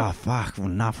just go, oh, fuck,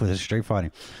 enough with the street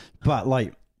fighting. But,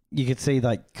 like, you could see,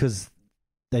 like, because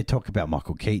they talk about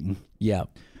Michael Keaton. Yeah.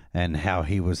 And how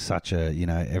he was such a,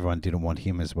 everyone didn't want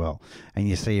him as well. And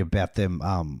you see about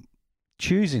them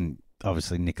choosing,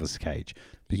 obviously, Nicolas Cage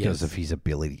because of his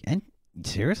ability. And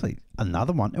seriously,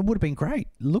 another one, it would have been great.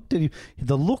 Looked at him,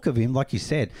 the look of him, like you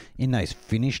said, in those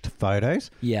finished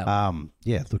photos. Yeah.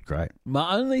 It looked great.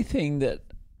 My only thing that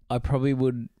I probably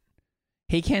would,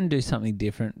 he can do something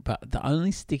different, but the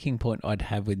only sticking point I'd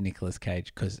have with Nicolas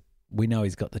Cage, because we know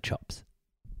he's got the chops.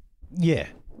 Yeah.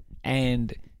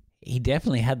 And he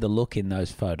definitely had the look in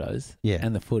those photos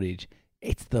and the footage.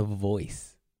 It's the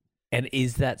voice. And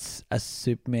is that a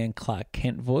Superman Clark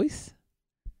Kent voice?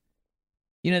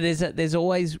 There's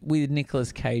always, with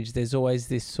Nicolas Cage, there's always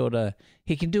this sort of,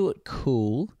 he can do it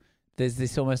cool. There's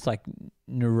this almost like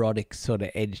neurotic sort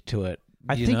of edge to it.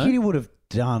 I think he would have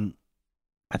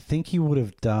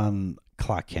done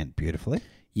Clark Kent beautifully.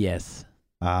 Yes.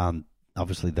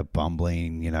 Obviously the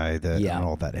bumbling, and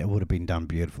all that. It would have been done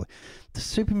beautifully. The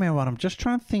Superman one, I'm just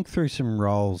trying to think through some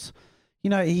roles.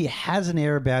 He has an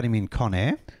air about him in Con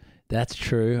Air. That's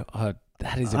true. Oh,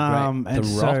 that is a great... The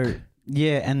Rock.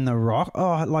 Yeah, and The Rock.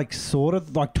 Oh, like sort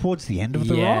of like towards the end of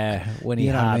The Rock. Yeah, when he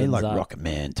hardens like up. Rocket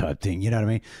Man type thing. You know what I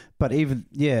mean? But even,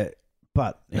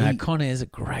 Con Air's a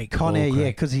great Con Air,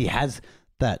 because he has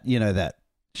that, that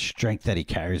strength that he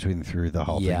carries with him through the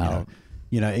whole thing.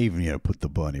 Even put the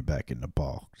bunny back in the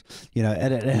box.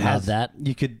 And it has that.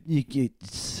 You could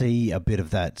see a bit of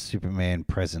that Superman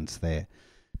presence there.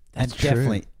 That's and true.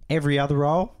 Definitely every other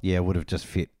role,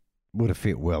 would have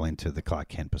fit well into the Clark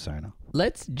Kent persona.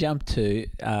 Let's jump to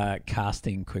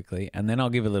casting quickly, and then I'll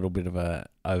give a little bit of a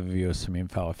overview of some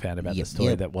info I found about the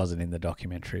story that wasn't in the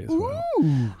documentary as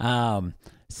well.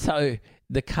 So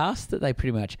the cast that they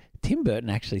pretty much... Tim Burton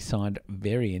actually signed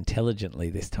very intelligently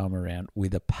this time around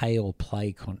with a pay or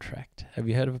play contract. Have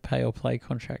you heard of a pay or play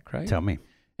contract, Craig? Tell me.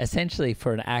 Essentially,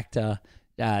 for an actor,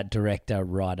 director,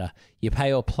 writer, your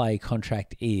pay or play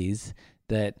contract is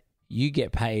that you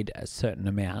get paid a certain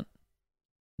amount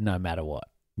no matter what.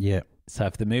 Yeah. So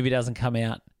if the movie doesn't come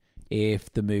out,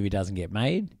 if the movie doesn't get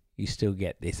made, you still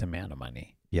get this amount of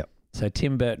money. Yep. So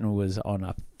Tim Burton was on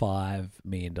a $5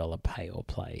 million pay or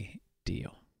play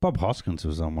deal. Bob Hoskins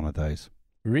was on one of those.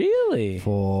 Really?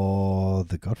 For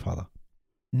The Godfather.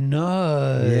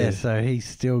 No. Yeah, so he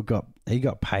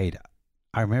got paid.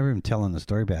 I remember him telling the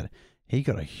story about it. He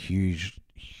got a huge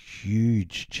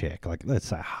check, like let's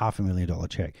say $500,000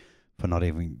 check for not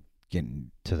even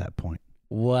getting to that point.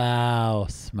 Wow.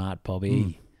 Smart,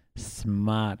 Bobby.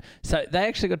 Smart. So they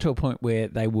actually got to a point where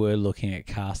they were looking at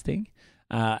casting.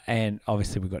 And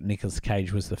obviously we've got Nicolas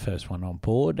Cage was the first one on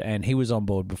board, and he was on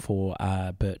board before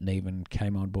Burton even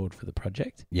came on board for the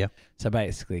project. Yeah. So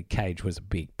basically Cage was a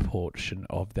big portion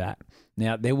of that.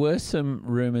 Now, there were some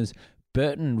rumours.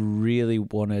 Burton really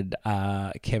wanted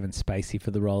Kevin Spacey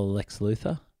for the role of Lex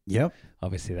Luthor. Yep.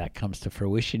 Obviously that comes to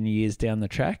fruition years down the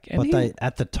track. And but they,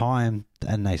 at the time,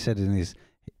 and they said in his...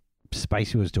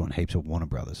 Spacey was doing heaps of Warner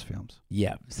Brothers films.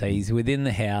 Yeah, so he's within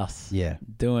the house,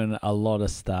 doing a lot of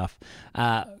stuff.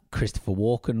 Christopher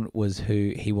Walken was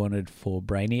who he wanted for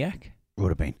Brainiac. Would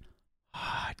have been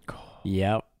hardcore.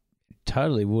 Yep,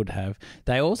 totally would have.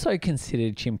 They also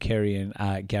considered Jim Carrey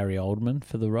and Gary Oldman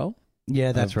for the role.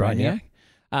 Yeah, that's right.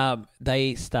 Yeah.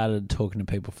 They started talking to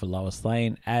people for Lois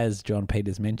Lane. As John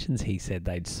Peters mentions, he said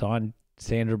they'd signed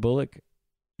Sandra Bullock.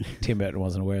 Tim Burton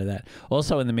wasn't aware of that.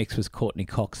 Also in the mix was Courtney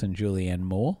Cox and Julianne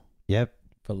Moore. Yep.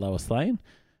 For Lois Lane.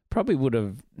 Probably would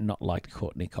have not liked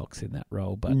Courtney Cox in that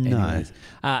role, but no. Anyways.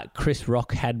 Chris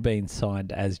Rock had been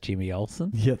signed as Jimmy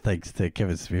Olsen. Yeah, thanks to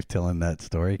Kevin Smith telling that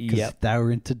story. Because they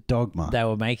were into Dogma. They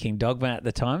were making Dogma at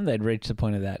the time. They'd reached the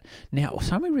point of that. Now,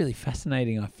 something really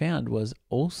fascinating I found was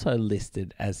also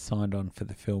listed as signed on for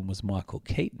the film was Michael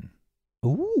Keaton.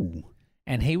 Ooh.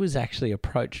 And he was actually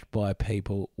approached by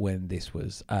people when this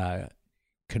was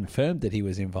confirmed that he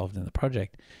was involved in the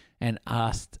project and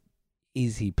asked,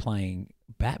 is he playing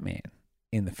Batman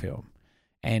in the film?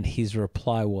 And his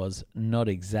reply was, not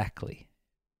exactly.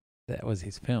 That was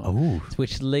his film. Oh.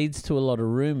 Which leads to a lot of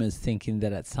rumors thinking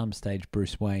that at some stage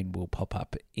Bruce Wayne will pop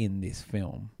up in this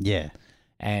film. Yeah.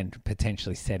 And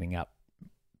potentially setting up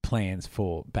plans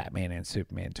for Batman and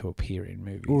Superman to appear in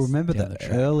movies. Well, remember down the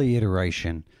track. early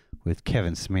iteration with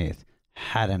Kevin Smith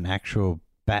had an actual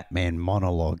Batman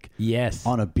monologue. Yes.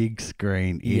 On a big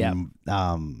screen in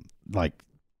like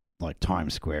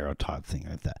Times Square or type thing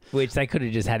like that. Which they could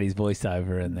have just had his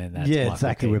voiceover and then that's Yeah,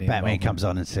 exactly. Where Keaton Batman involvement. comes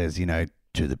on and says,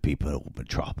 to the people of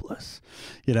Metropolis.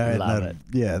 Love it.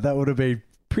 Yeah, that would have been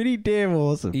pretty damn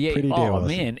awesome. Yeah, Pretty damn awesome.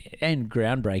 Man, and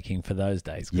groundbreaking for those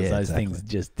days because Yeah, those things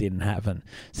just didn't happen.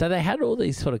 So they had all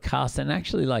these sort of casts, and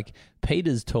actually, like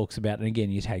Peters talks about, and again,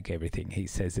 you take everything he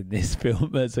says in this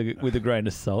film with a grain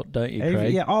of salt, don't you,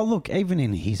 Craig? Yeah. Oh, look, even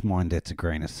in his mind, that's a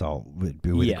grain of salt. With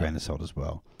a grain of salt as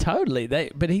well. Totally.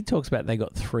 But he talks about they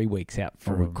got 3 weeks out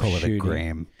for We'll call it a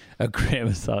gram. A gram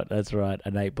of salt. That's right,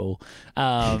 an 8 ball.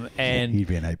 And He'd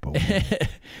be an 8 ball.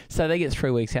 So they get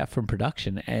 3 weeks out from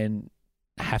production and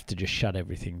have to just shut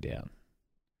everything down.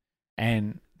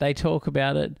 And they talk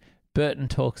about it. Burton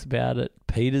talks about it.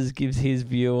 Peters gives his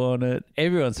view on it.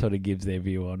 Everyone sort of gives their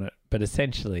view on it. But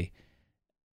essentially,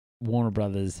 Warner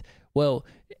Brothers, well,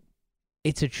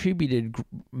 it's attributed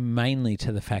mainly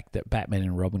to the fact that Batman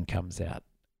and Robin comes out.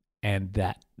 And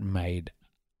that made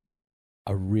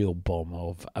a real bomb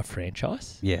of a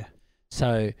franchise. Yeah.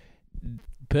 So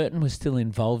Burton was still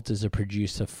involved as a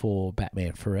producer for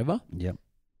Batman Forever. Yep.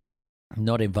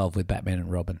 Not involved with Batman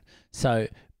and Robin. So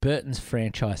Burton's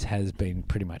franchise has been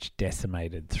pretty much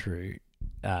decimated through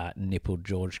nippled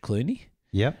George Clooney.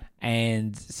 Yep.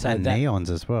 And so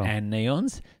Neons as well. And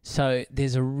Neons. So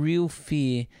there's a real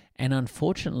fear, and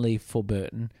unfortunately for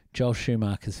Burton, Joel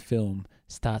Schumacher's film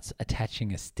starts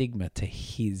attaching a stigma to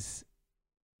his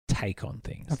take on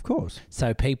things. Of course.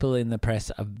 So people in the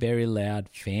press are very loud,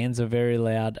 fans are very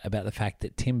loud about the fact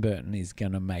that Tim Burton is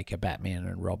going to make a Batman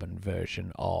and Robin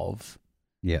version of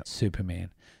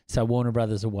Superman. So Warner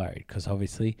Brothers are worried because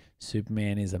obviously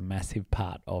Superman is a massive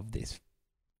part of this,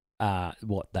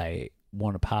 what they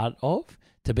want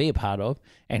to be a part of.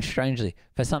 And strangely,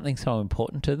 for something so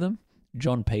important to them,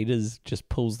 John Peters just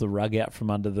pulls the rug out from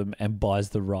under them and buys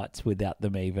the rights without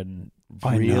them even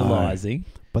realizing.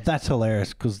 But that's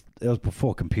hilarious because it was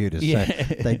before computers. Yeah.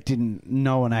 So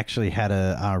no one actually had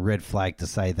a red flag to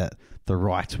say that the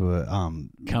rights were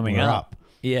coming up.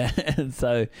 Yeah, and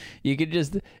so you could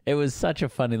it was such a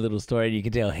funny little story, and you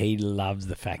can tell he loves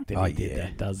the fact that he did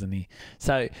that, doesn't he?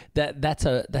 So that's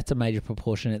a major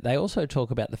proportion. They also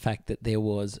talk about the fact that they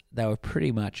were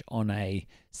pretty much on a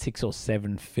 6 or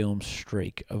 7 film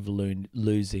streak of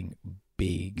losing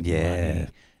big money.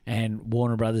 And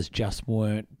Warner Brothers just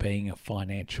weren't being a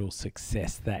financial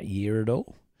success that year at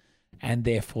all. And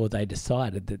therefore, they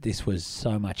decided that this was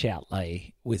so much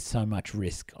outlay with so much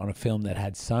risk on a film that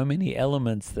had so many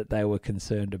elements that they were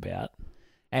concerned about.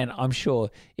 And I'm sure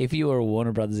if you were a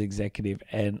Warner Brothers executive,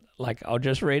 and I'll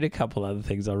just read a couple other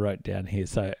things I wrote down here.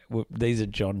 So these are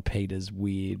John Peters'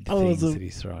 weird things that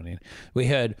he's thrown in. We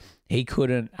heard he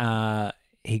couldn't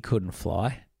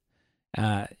fly.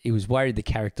 He was worried the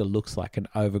character looks like an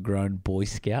overgrown Boy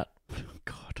Scout.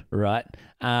 God. Right.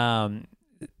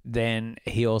 Then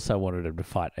he also wanted him to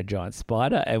fight a giant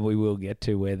spider, and we will get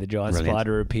to where the giant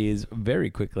spider appears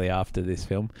very quickly after this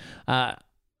film.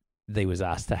 He was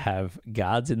asked to have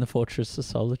guards in the Fortress of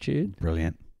Solitude.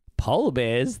 Brilliant. Polar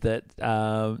bears that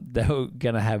they were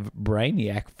going to have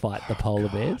Brainiac fight the polar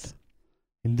bears.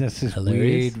 And that's this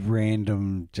Hilarious. weird,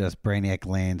 random, just Brainiac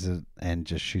lands and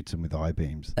just shoots him with eye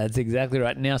beams. That's exactly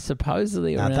right. Now,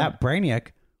 supposedly that Brainiac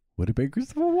would have been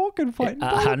Christopher Walken fighting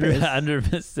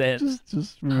 100%.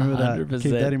 Just remember 100%. That.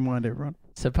 Keep that in mind, everyone.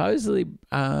 Supposedly,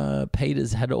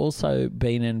 Peters had also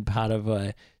been in part of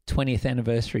a 20th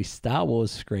anniversary Star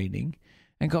Wars screening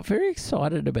and got very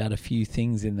excited about a few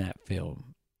things in that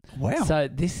film. Wow. So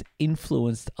this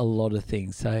influenced a lot of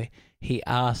things. So he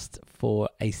asked for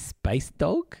a space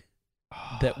dog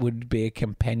that would be a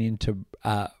companion to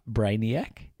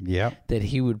Brainiac. Yep. That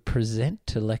he would present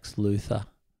to Lex Luthor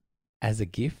as a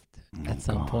gift at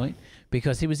some point,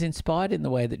 because he was inspired in the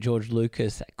way that George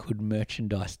Lucas could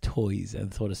merchandise toys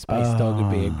and thought a space dog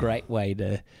would be a great way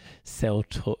to sell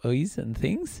toys and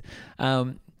things.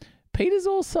 Peters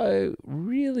also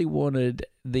really wanted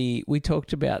we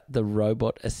talked about the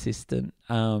robot assistant,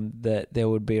 that there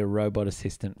would be a robot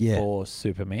assistant for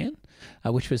Superman,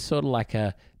 which was sort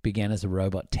of began as a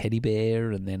robot teddy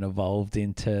bear and then evolved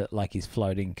into his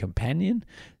floating companion.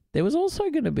 There was also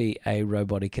going to be a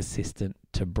robotic assistant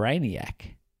to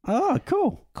Brainiac. Oh,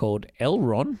 cool. Called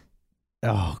Elron.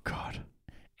 Oh, God.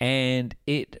 And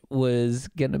it was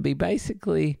going to be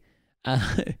basically,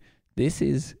 this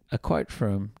is a quote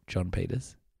from John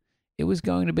Peters. It was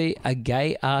going to be a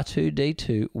gay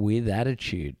R2-D2 with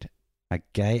attitude. A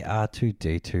gay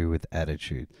R2-D2 with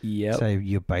attitude. Yep. So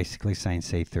you're basically saying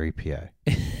C-3PO.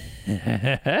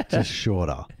 Just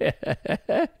shorter.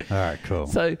 All right, cool.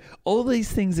 So all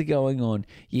these things are going on.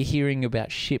 You're hearing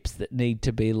about ships that need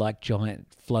to be like giant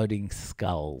floating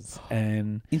skulls.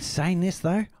 And in saying this,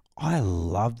 though, I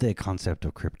love their concept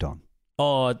of Krypton.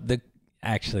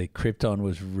 Actually, Krypton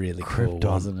was really cool,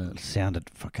 wasn't it? Sounded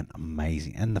fucking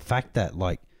amazing. And the fact that,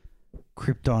 like,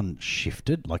 Krypton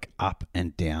shifted, like, up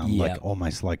and down, like,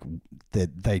 almost like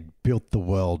they built the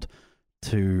world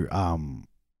to,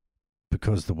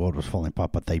 because the world was falling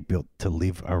apart, but they built to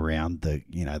live around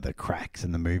the cracks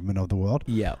and the movement of the world.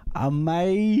 Yeah.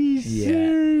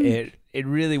 Amazing. Yeah, it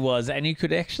really was. And you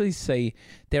could actually see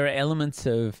there are elements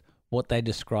of what they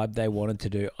described they wanted to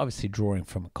do, obviously drawing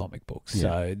from a comic book.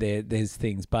 So there's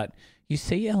things, but you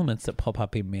see elements that pop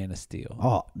up in Man of Steel.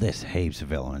 Oh, there's heaps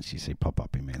of elements you see pop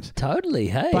up in Man. Totally,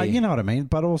 hey. But you know what I mean?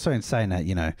 But also in saying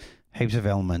that, heaps of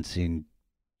elements in,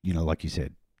 like you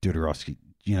said, Jodorowsky's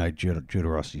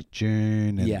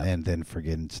Dune and then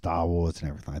friggin' Star Wars and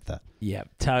everything like that. Yeah,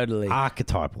 totally.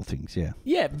 Archetypal things, yeah.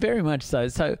 Yeah, very much so.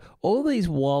 So all these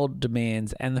wild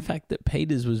demands and the fact that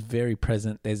Peters was very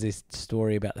present, there's this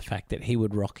story about the fact that he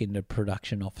would rock into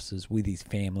production offices with his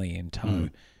family in tow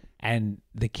and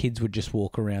the kids would just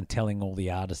walk around telling all the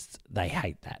artists they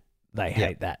hate that. They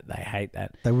hate that. They hate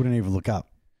that. They wouldn't even look up.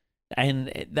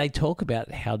 And they talk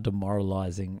about how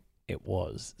demoralizing it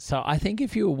was. So I think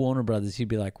if you were Warner Brothers, you'd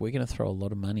be like, we're going to throw a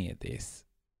lot of money at this.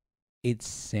 It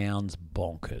sounds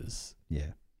bonkers.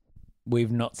 Yeah.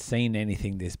 We've not seen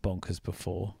anything this bonkers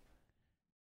before.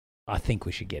 I think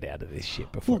we should get out of this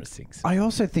shit before it sinks. I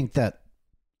also think that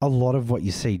a lot of what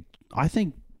you see, I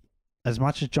think as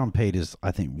much as John Peters,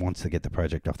 I think, wants to get the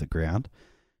project off the ground,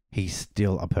 he's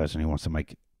still a person who wants to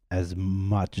make as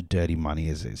much dirty money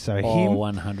as it is. So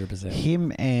 100%.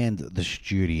 Him and the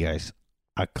studios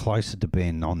are closer to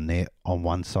being on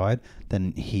one side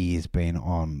than he has been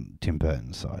on Tim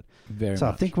Burton's side. Very much.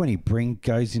 I think when he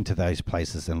goes into those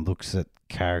places and looks at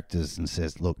characters and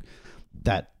says, look,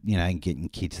 that, and getting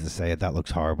kids to say, that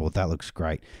looks horrible, that looks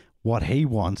great. What he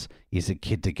wants is a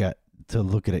kid to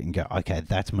look at it and go, okay,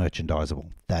 that's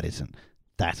merchandisable. That isn't.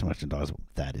 That's merchandisable.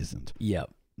 That isn't. Yep.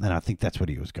 And I think that's what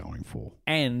he was going for.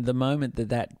 And the moment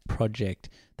that project,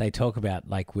 they talk about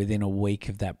like within a week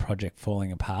of that project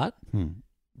falling apart,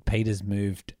 Peters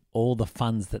moved all the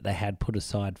funds that they had put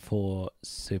aside for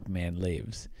Superman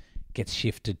Lives, gets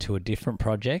shifted to a different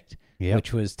project,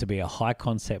 which was to be a high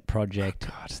concept project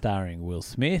starring Will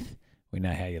Smith. We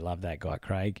know how you love that guy,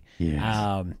 Craig.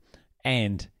 Yes.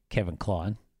 And Kevin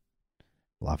Kline.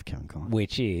 Love Kevin Kline.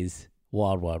 Which is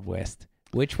Wild Wild West,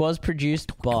 which was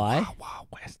produced by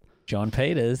John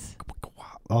Peters.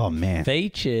 Oh, man.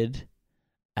 Featured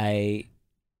a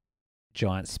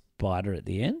giant spider at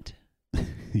the end.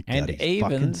 And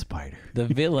even spider. The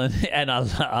villain, and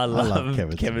I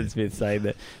love Kevin Smith saying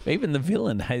that, even the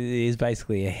villain is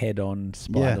basically a head on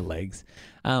spider legs.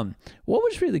 What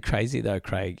was really crazy though,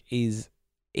 Craig, is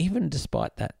even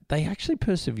despite that, they actually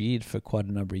persevered for quite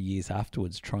a number of years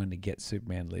afterwards trying to get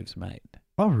Superman Lives made.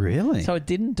 Oh, really? So it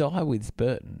didn't die with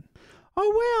Burton. Oh,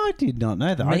 well, I did not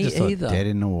know that. I just thought dead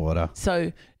in the water.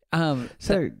 So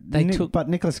but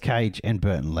Nicolas Cage and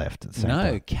Burton left at the same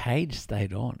time. No, Cage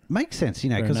stayed on. Makes sense,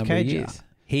 because Cage,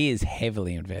 he is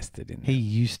heavily invested in. He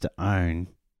used to own.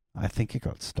 I think it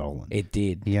got stolen. It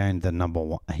did. He owned the number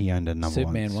one. He owned a number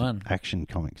Superman one Action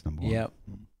Comics number one. Yep.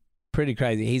 Pretty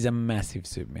crazy. He's a massive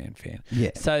Superman fan.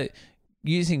 Yeah. So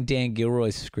using Dan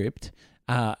Gilroy's script,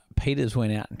 Peters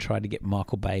went out and tried to get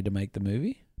Michael Bay to make the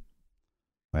movie.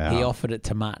 Wow. He offered it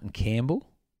to Martin Campbell.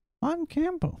 Martin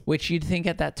Campbell. Which you'd think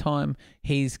at that time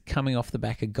he's coming off the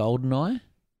back of GoldenEye.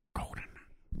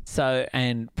 So,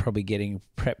 and probably getting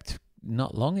prepped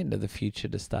not long into the future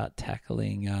to start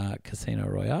tackling Casino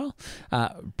Royale.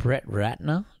 Brett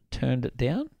Ratner turned it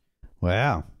down.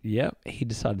 Wow. Yep. He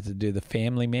decided to do The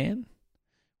Family Man,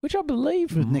 which I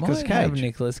believe with Nicolas Cage. Have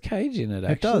Nicolas Cage in it,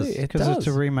 actually. It does. Because it's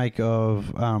a remake of...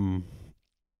 forgotten.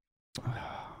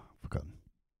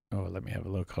 Oh, let me have a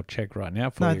look. I'll check right now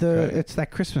for you. It's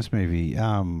that Christmas movie.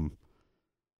 I'm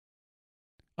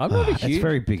not a huge... It's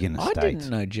very big in the States. I didn't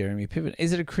know Jeremy Piven.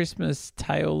 Is it A Christmas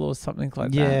Tale or something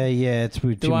like that? Yeah. It's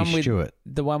with Jimmy Stewart.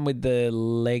 The one with the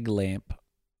leg lamp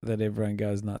that everyone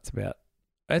goes nuts about.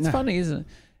 It's funny, isn't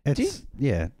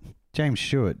it? James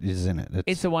Stewart is in it.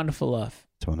 It's a Wonderful Life.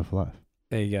 It's a Wonderful Life.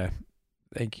 There you go.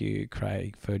 Thank you,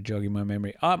 Craig, for jogging my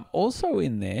memory. I'm also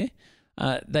in there.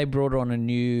 they brought on a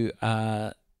new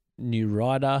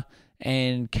writer,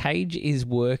 and Cage is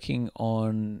working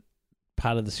on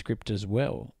part of the script as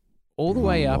well, all the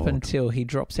way up until he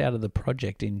drops out of the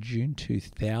project in June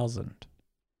 2000.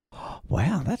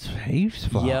 Wow, that's heaps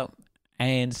far. Yep.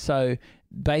 And so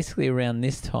basically around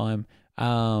this time,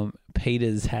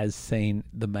 Peters has seen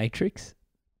The Matrix.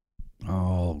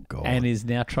 Oh, God. And is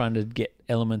now trying to get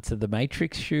elements of The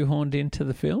Matrix shoehorned into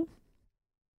the film,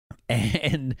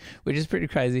 and which is pretty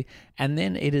crazy. And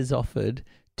then it is offered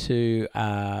to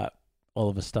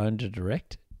Oliver Stone to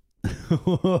direct,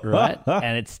 right?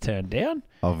 And it's turned down,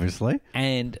 obviously.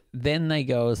 And then they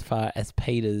go as far as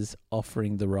Peters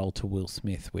offering the role to Will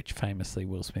Smith, which famously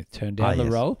Will Smith turned down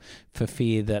the role for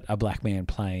fear that a black man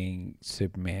playing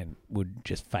Superman would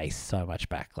just face so much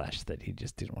backlash that he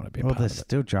just didn't want to be a part of it. Well, there's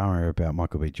still drama about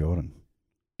Michael B. Jordan.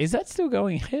 Is that still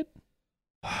going ahead?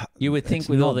 You would think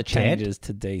with all the changes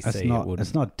to DC,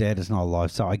 it's not dead, it's not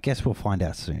alive. So I guess we'll find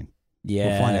out soon. Yeah.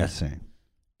 We'll find out soon.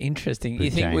 Interesting.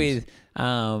 You think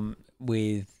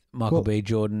with Michael B.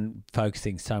 Jordan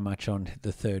focusing so much on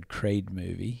the third Creed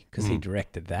movie, because he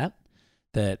directed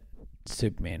that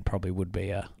Superman probably would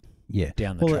be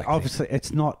down the track. Obviously,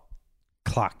 it's not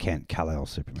Clark Kent, Kal-El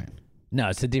Superman. No,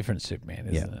 it's a different Superman,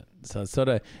 isn't it? So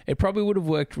it probably would have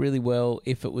worked really well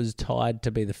if it was tied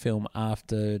to be the film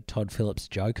after Todd Phillips'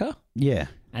 Joker. Yeah.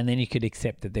 And then you could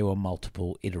accept that there were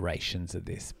multiple iterations of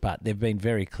this. But they've been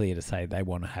very clear to say they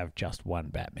want to have just one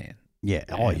Batman. Yeah.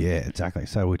 Oh, yeah, exactly.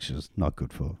 So, which is not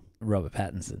good for Robert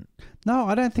Pattinson. No,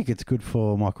 I don't think it's good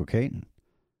for Michael Keaton.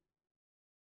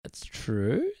 That's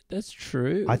true.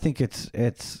 I think it's.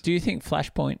 Do you think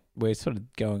Flashpoint? We're sort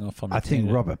of going off on. I think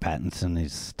Robert Pattinson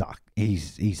is stuck.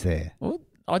 He's there. Well,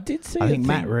 I did see. I think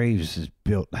Matt Reeves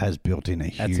has built in a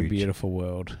huge. That's a beautiful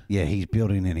world. Yeah, he's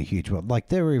building in a huge world. Like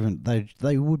they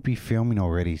would be filming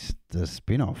already the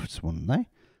spin-offs, wouldn't they?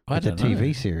 I don't know.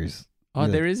 TV series. Oh,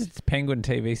 there is a Penguin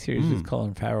TV series with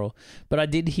Colin Farrell, but I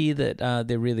did hear that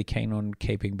they're really keen on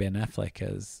keeping Ben Affleck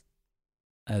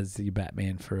as the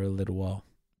Batman for a little while.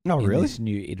 Oh, really? This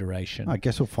new iteration. I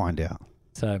guess we'll find out.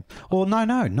 So, well,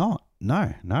 no,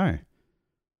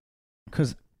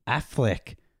 because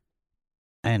Affleck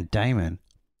and Damon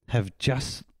have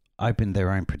just opened their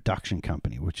own production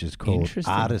company, which is called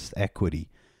Artist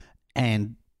Equity,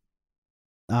 and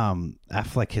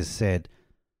Affleck has said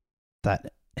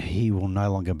that he will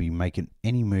no longer be making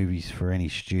any movies for any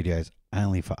studios,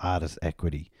 only for Artist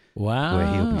Equity. Wow. Where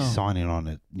he'll be signing on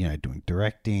it, doing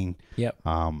directing,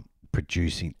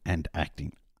 producing and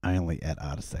acting only at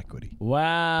Artist Equity.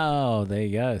 Wow, there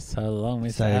you go. So long,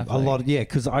 Mr. Affleck. A lot,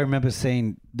 because I remember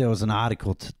seeing there was an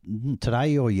article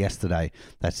today or yesterday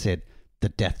that said the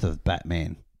death of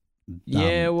Batman. Wow.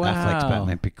 Affleck's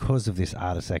Batman, because of this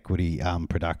Artist Equity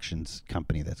productions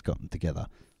company that's gotten together.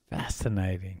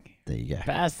 Fascinating. There you go.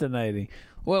 Fascinating.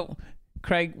 Well,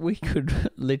 Craig, we've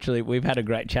had a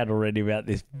great chat already about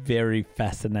this very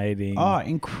fascinating. Oh,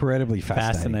 incredibly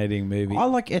fascinating movie.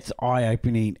 It's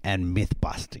eye-opening and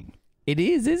myth-busting. It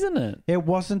is, isn't it? It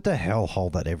wasn't the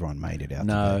hellhole that everyone made it out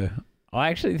to be. I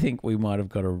actually think we might have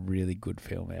got a really good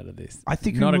film out of this. I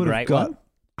think not a great one.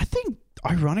 I think,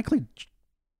 ironically,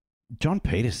 John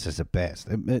Peters does it best.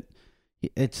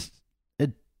 It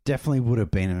definitely would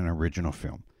have been an original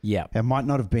film. Yeah. It might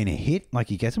not have been a hit, like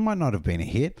you guess. It might not have been a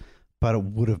hit, but it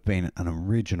would have been an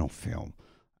original film.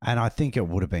 And I think it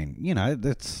would have been,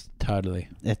 it's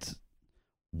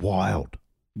wild.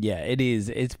 Yeah, it is.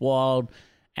 It's wild.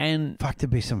 And fuck, there'd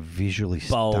be some visually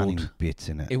stunning bits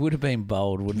in it. It would have been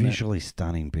bold, wouldn't visually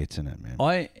stunning bits in it, man.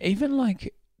 I even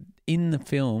like in the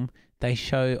film, they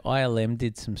show ILM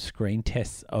did some screen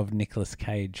tests of Nicolas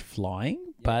Cage flying,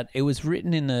 but it was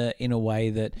written in a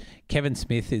way that Kevin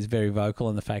Smith is very vocal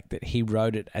on the fact that he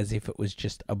wrote it as if it was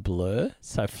just a blur.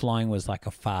 So flying was like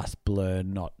a fast blur,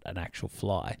 not an actual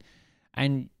fly.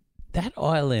 And that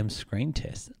ILM screen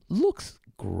test looks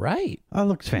great. Oh, it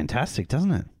looks fantastic,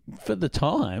 doesn't it? For the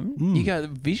time, you go,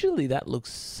 visually that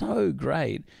looks so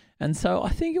great. And so I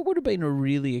think it would have been a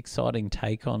really exciting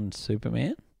take on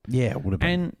Superman. Yeah, it would have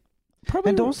been.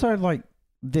 And also, like,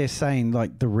 they're saying,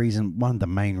 like, one of the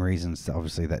main reasons,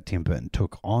 obviously, that Tim Burton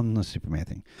took on the Superman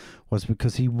thing was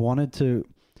because he wanted to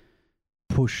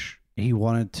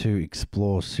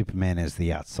explore Superman as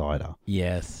the outsider.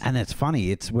 Yes. And it's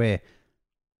funny, it's where,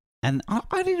 and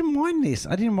I didn't mind this.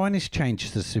 I didn't mind this change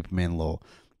to the Superman law,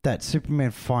 that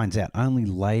Superman finds out only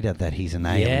later that he's an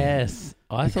alien. Yes.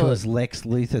 Because Lex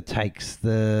Luthor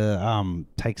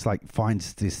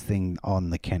finds this thing on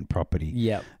the Kent property.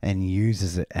 Yep. And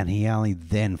uses it, and he only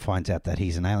then finds out that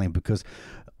he's an alien because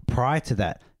prior to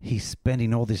that, he's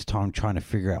spending all this time trying to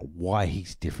figure out why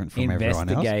he's different from everyone else.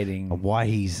 Investigating. Why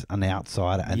he's an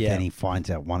outsider. And then he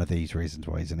finds out one of these reasons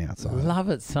why he's an outsider. Love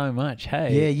it so much.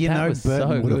 Hey, Burton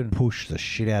so would have pushed the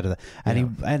shit out of that.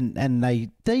 And and they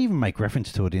even make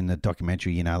reference to it in the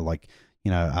documentary, Edward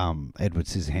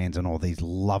Scissorhands and all these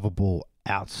lovable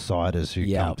outsiders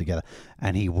who come together.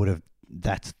 And he would have,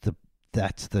 that's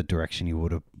the direction he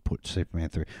would have put Superman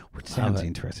through, which sounds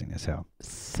interesting as hell.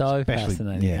 So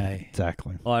fascinating. Yeah,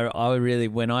 exactly. I really,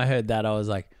 when I heard that, I was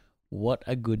like, what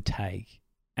a good take.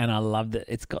 And I loved it.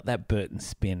 It's got that Burton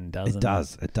spin, doesn't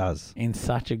it? It does. In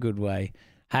such a good way.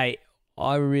 Hey,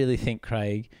 I really think,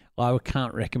 Craig, I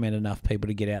can't recommend enough people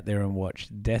to get out there and watch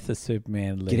Death of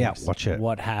Superman Lives. Get out, watch it.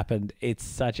 What happened. It's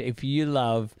such, if you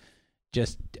love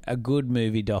just a good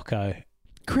movie doco.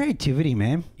 Creativity,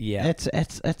 man. Yeah.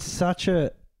 It's such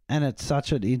an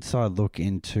inside look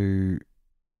into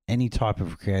any type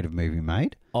of creative movie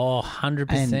made. Oh,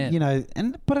 100%.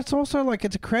 And but it's also like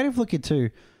it's a creative look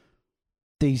into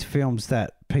these films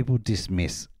that people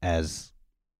dismiss as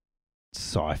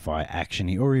sci-fi,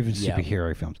 action-y, or even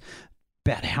superhero films.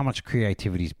 About how much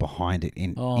creativity is behind it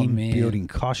in building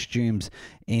costumes,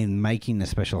 in making the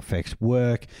special effects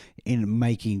work, in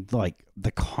making like the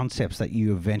concepts that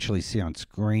you eventually see on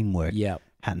screen work. Yeah.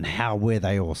 And where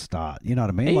they all start. You know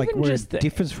what I mean? Even like where it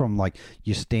differs from like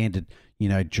your standard,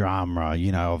 drama,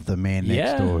 of the man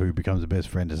next door who becomes the best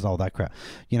friend, is all that crap.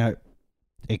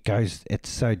 It's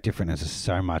so different. There's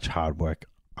so much hard work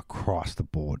across the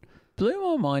board. Blew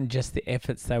my mind just the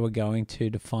efforts they were going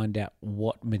to find out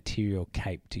what material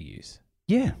cape to use.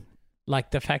 Yeah.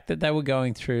 Like the fact that they were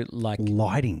going through like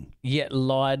lighting. Yeah,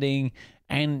 lighting,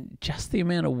 and just the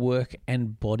amount of work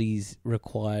and bodies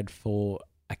required for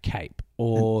a cape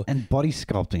and body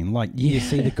sculpting. Like you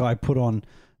see the guy put on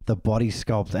the body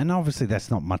sculpt, and obviously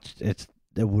that's not much.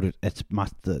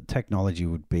 The technology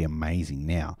would be amazing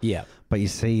now. Yeah. But you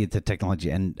see the technology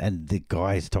and the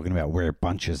guy's talking about where it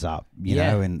bunches up,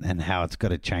 and how it's got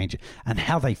to change it and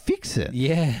how they fix it.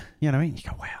 Yeah. You know what I mean? You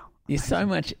go, wow. There's so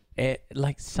much,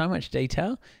 so much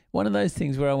detail. One of those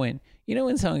things where I went,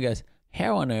 when someone goes,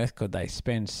 how on earth could they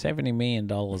spend $70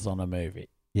 million on a movie?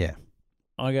 Yeah.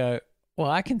 I go, well,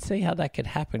 I can see how that could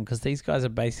happen because these guys are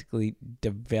basically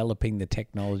developing the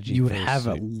technology. You would have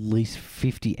at least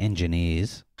 50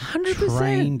 engineers, 100%.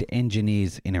 Trained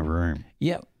engineers in a room.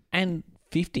 Yep. And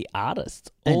 50 artists,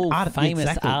 all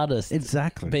famous artists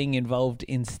being involved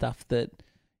in stuff that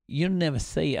you'll never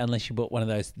see unless you bought one of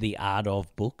those The Art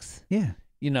of books. Yeah.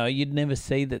 You'd never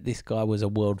see that this guy was a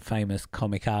world famous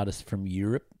comic artist from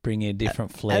Europe, bringing a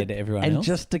different flair to everyone else. And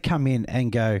just to come in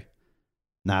and go,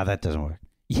 nah, that doesn't work.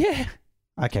 Yeah.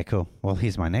 Okay, cool. Well,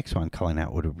 here's my next one. Colin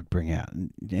Atwood would bring out,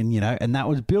 and that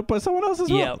was built by someone else as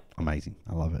well. Yep. Amazing.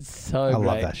 I love it. I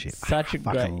love that shit. Such a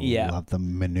great, love the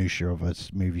minutiae of a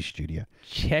movie studio.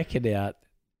 Check it out.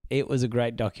 It was a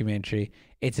great documentary.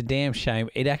 It's a damn shame.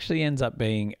 It actually ends up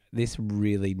being, this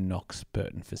really knocks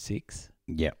Burton for 6.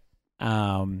 Yep.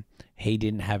 He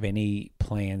didn't have any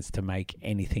plans to make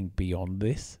anything beyond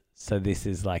this. So this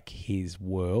is like his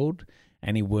world.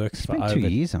 And he works for over 2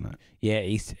 years on it. Yeah,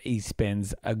 he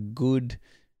spends a good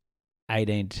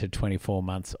 18 to 24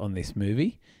 months on this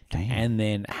movie. Damn. And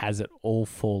then has it all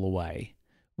fall away,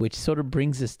 which sort of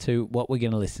brings us to what we're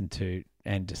going to listen to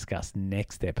and discuss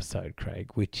next episode,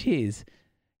 Craig, which is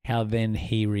how then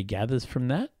he regathers from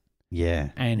that. Yeah.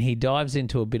 And he dives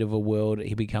into a bit of a world.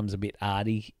 He becomes a bit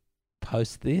arty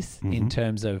post this in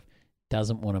terms of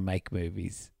doesn't want to make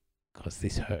movies because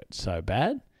this hurt so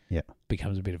bad. Yeah.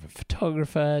 Becomes a bit of a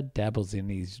photographer, dabbles in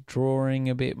his drawing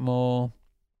a bit more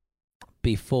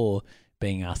before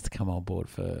being asked to come on board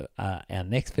for our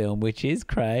next film, which is,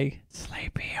 Craig,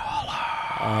 Sleepy Hollow.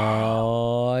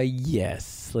 Oh, yes,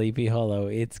 Sleepy Hollow.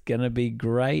 It's going to be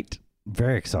great.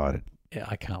 Very excited. Yeah,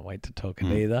 I can't wait to talk it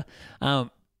either.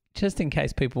 Just in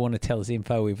case people want to tell us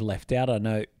info we've left out, I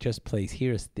know, just please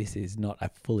hear us. This is not a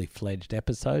fully fledged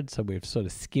episode, so we've sort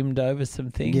of skimmed over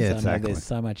some things. Yeah, exactly. I know there's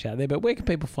so much out there, but where can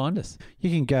people find us? You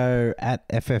can go at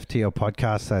FFTL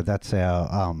Podcast, so that's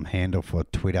our handle for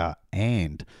Twitter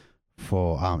and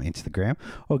for Instagram,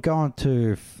 or go on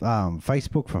to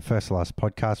Facebook from First to Last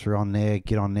Podcast. We're on there.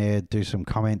 Get on there, do some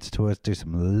comments to us, do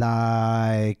some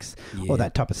likes, all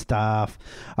that type of stuff.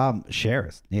 Share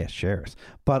us. Yeah, share us.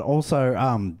 But also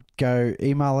go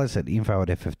email us at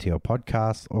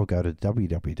info@FFTLpodcast or go to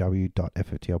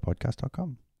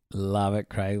www.fftlpodcast.com. Love it,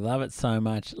 Craig. Love it so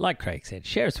much. Like Craig said,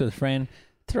 share us with a friend,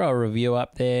 throw a review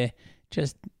up there,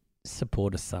 just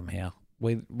support us somehow.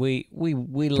 We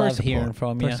love hearing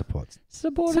from you. Support us.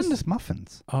 Send us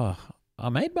muffins. Oh, I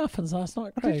made muffins last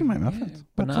night, Craig. Did you make muffins? Yeah.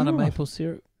 Banana maple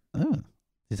syrup. Oh,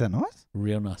 Is that nice?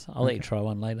 Real nice. I'll let you try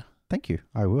one later. Thank you.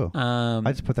 I will. I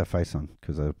just put that face on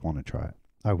because I want to try it.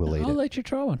 I will eat it. I'll let you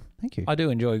try one. Thank you. I do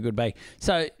enjoy a good bake.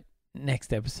 So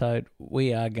next episode,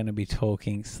 we are going to be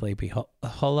talking Sleepy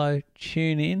Hollow.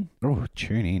 Tune in. Oh,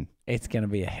 tune in. It's going to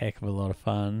be a heck of a lot of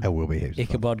fun. It will be heaps of fun.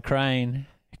 Ichabod Crane.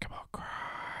 Ichabod Crane.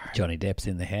 Johnny Depp's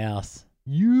in the house.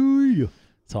 Yeah.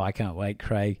 So I can't wait,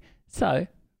 Craig. So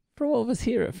for all of us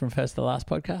here at From First to Last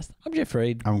podcast, I'm Jeff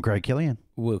Reed. I'm Craig Killian.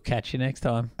 We'll catch you next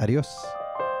time. Adios.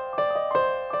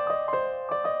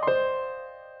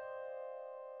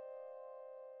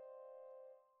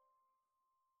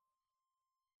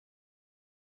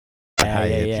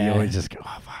 Yeah. You always just go,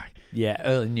 oh, fuck. Yeah,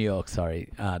 early New York, sorry,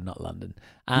 not London.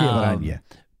 Yeah.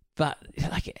 But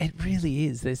like it really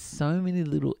is. There's so many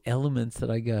little elements that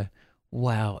I go,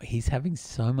 wow, he's having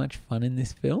so much fun in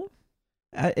this film.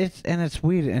 It's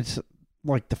weird. It's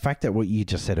like the fact that what you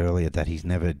just said earlier, that he's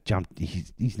never jumped.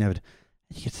 He's never.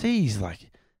 You can see he's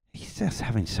just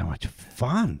having so much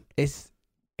fun. It's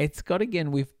got,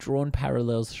 again, we've drawn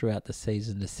parallels throughout the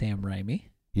season to Sam Raimi.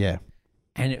 Yeah.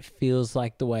 And it feels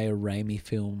like the way a Raimi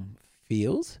film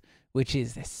feels, which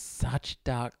is there's such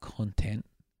dark content.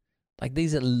 Like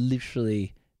these are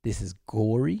literally, this is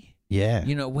gory. Yeah.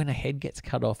 You know, when a head gets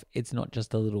cut off, it's not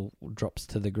just a little drops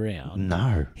to the ground.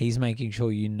 No. He's making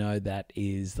sure you know that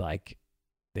is like,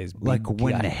 there's like big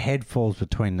when the head falls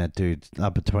between that dude's,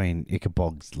 between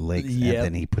Ichabod's legs, and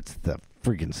then he puts the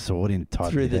friggin' sword in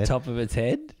tight through the top of its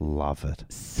head. Love it.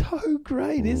 So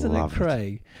great, isn't it,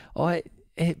 Craig?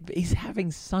 He's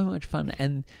having so much fun,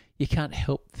 and you can't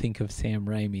help think of Sam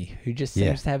Raimi, who just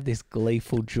seems to have this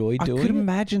gleeful joy doing it. I could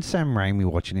imagine Sam Raimi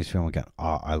watching this film and going,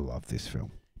 oh, I love this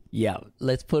film. Yeah,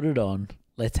 let's put it on.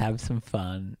 Let's have some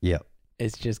fun. Yeah.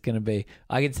 It's just going to be,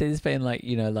 I can see this being like,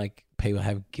 you know, like people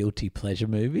have guilty pleasure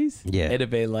movies. Yeah. It'd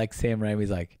be like Sam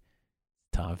Raimi's like,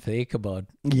 time for Ichabod.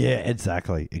 Yeah,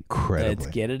 exactly. Incredibly. Let's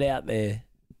get it out there.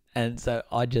 And so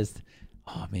oh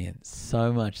man,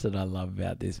 so much that I love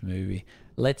about this movie.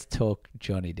 Let's talk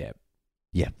Johnny Depp.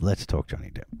 Yeah, let's talk Johnny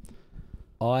Depp.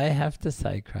 I have to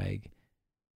say, Craig,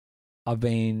 I've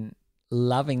been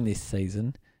loving this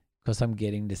season because I'm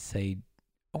getting to see,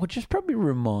 or just probably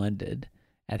reminded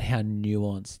at how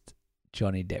nuanced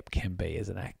Johnny Depp can be as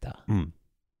an actor. Mm.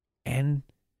 And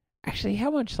actually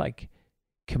how much like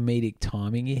comedic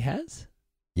timing he has.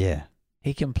 Yeah.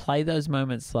 He can play those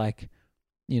moments like,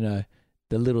 you know,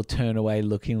 the little turn away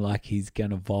looking like he's going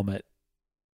to vomit,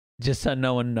 just so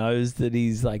no one knows that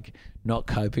he's like not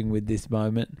coping with this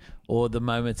moment. Or the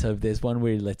moments of, there's one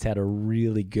where he lets out a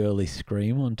really girly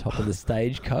scream on top of the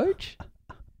stagecoach.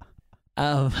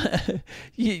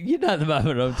 You know the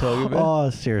moment I'm talking about. Oh,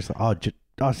 seriously.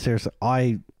 Seriously.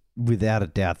 I, without a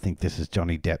doubt, think this is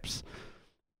Johnny Depp's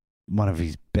one of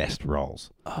his best roles.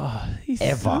 Oh, he's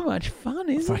ever. So much fun,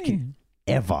 isn't he?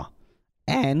 Ever.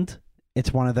 And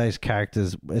it's one of those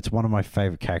characters, it's one of my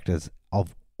favorite characters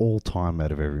of all time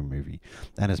out of every movie.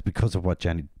 And it's because of what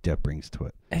Johnny Depp brings to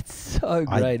it. It's so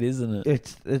great, isn't it?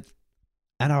 It's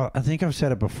and I think I've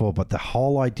said it before, but the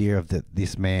whole idea of that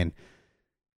this man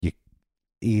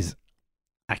is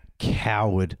a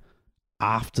coward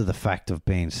after the fact of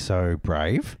being so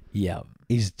brave,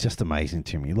 is just amazing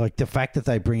to me. Like the fact that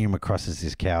they bring him across as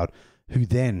this coward who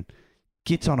then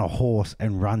gets on a horse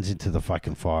and runs into the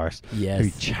fucking forest,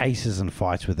 who chases and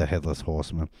fights with the headless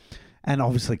horseman, and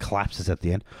obviously collapses at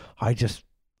the end.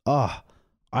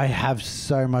 I have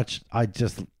so much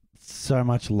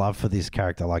love for this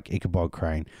character like Ichabod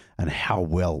Crane and how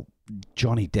well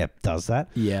Johnny Depp does that.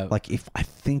 Yeah. Like if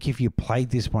you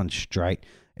played this one straight,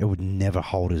 it would never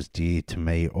hold as dear to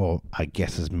me, or I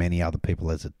guess as many other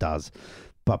people as it does.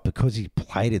 But because he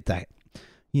played it that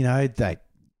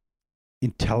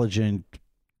intelligent,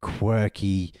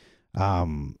 quirky,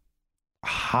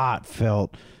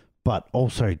 heartfelt, but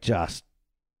also just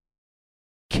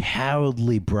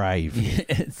cowardly brave.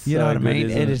 You know what I mean?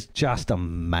 It is just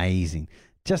amazing.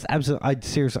 Just absolutely.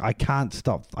 I can't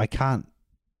stop. I can't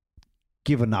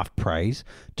give enough praise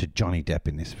to Johnny Depp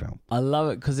in this film. I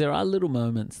love it because there are little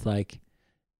moments like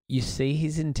you see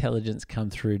his intelligence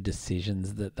come through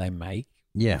decisions that they make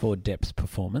for Depp's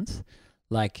performance.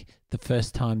 Like the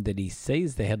first time that he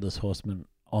sees the Headless Horseman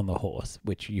on the horse,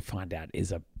 which you find out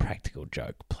is a practical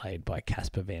joke played by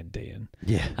Casper Van Dien.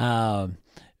 Yeah.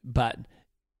 But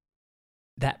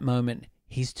that moment,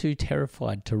 he's too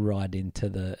terrified to ride into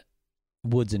the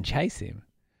woods and chase him.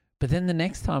 But then the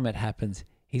next time it happens,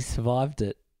 he's survived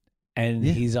it and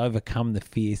he's overcome the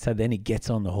fear. So then he gets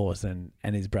on the horse and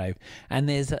is brave. And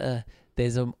there's a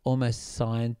almost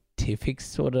scientific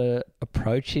sort of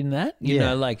approach in that. You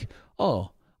know, like,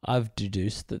 oh, I've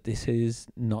deduced that this is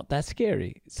not that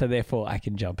scary. So therefore I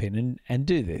can jump in and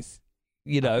do this.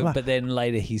 But then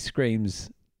later he screams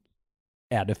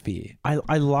out of fear.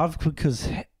 I love because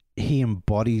he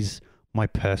embodies my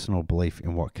personal belief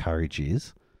in what courage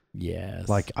is. Yes.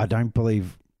 Like I don't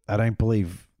believe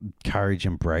courage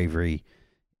and bravery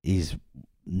is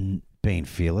being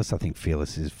fearless. I think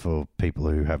fearless is for people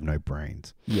who have no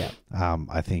brains. Yeah.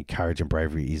 I think courage and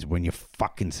bravery is when you're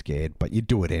fucking scared, but you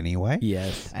do it anyway.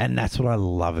 Yes. And that's what I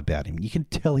love about him. You can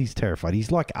tell he's terrified.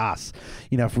 He's like us.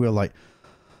 If we were like,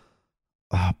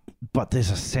 but there's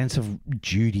a sense of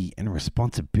duty and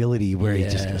responsibility where he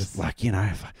just goes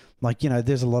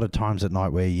there's a lot of times at night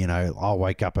where, I'll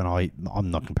wake up and I'm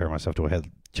not comparing myself to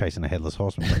chasing a headless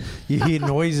horseman, but you hear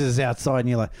noises outside and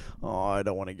you're like, oh, I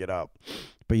don't want to get up.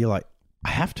 But you're like, I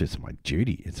have to. It's my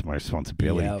duty. It's my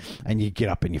responsibility. Yep. And you get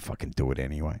up and you fucking do it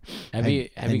anyway. Have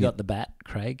you got the bat,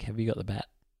 Craig? Have you got the bat?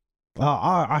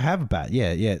 Oh, I have a bat.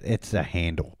 Yeah. It's a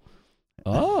handle.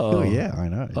 Oh. Yeah, I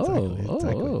know. Exactly.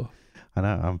 Oh. I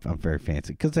know. I'm very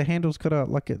fancy because the handle's got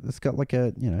it's got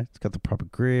the proper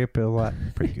grip and all that.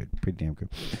 Pretty good. Pretty damn good.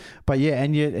 But yeah,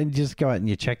 and you just go out and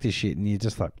you check this shit and you're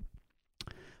just like,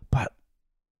 but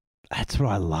that's what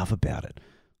I love about it.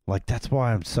 Like that's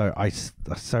why I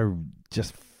so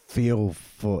just feel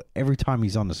for every time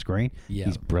he's on the screen. Yep.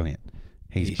 He's brilliant.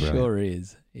 He brilliant. Sure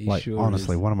is.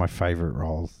 Honestly, one of my favorite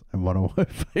roles and one of my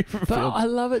favorite films. I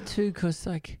love it too because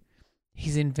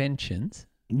his inventions.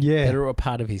 Yeah. That are a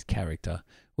part of his character,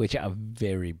 which are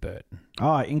very Burton.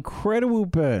 Oh, incredible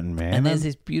Burton, man. And there's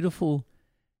this beautiful,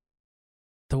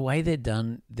 the way they're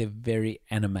done, they're very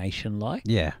animation-like.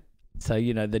 Yeah. So,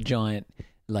 the giant,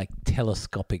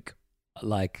 telescopic,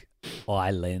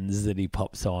 eye lens that he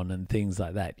pops on and things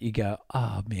like that. You go,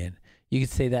 oh, man. You can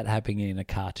see that happening in a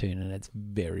cartoon and it's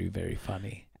very, very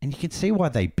funny. And you can see why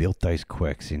they built those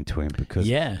quirks into him because,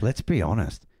 let's be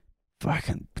honest,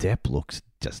 fucking Depp looks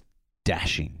just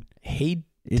dashing. He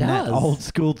in does. That old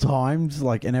school times,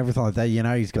 and everything like that.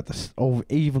 He's got he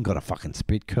even got a fucking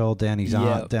spit curl down his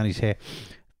arm, down his hair.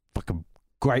 Fucking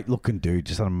great looking dude,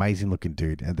 just an amazing looking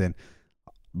dude. And then,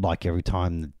 every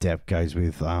time the Depp goes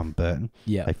with Burton,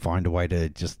 they find a way to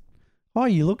just,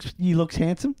 you looks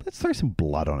handsome. Let's throw some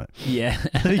blood on it. Yeah,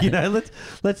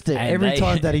 let's do every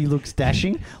time that he looks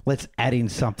dashing. Let's add in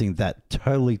something that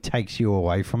totally takes you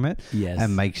away from it,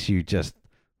 and makes you just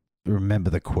remember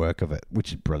the quirk of it,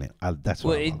 which is brilliant. That's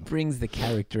what it brings the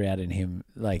character out in him.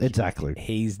 Exactly,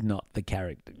 he's not the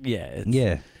character.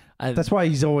 That's why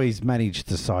he's always managed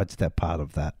to sidestep part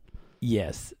of that.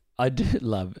 Yes, I do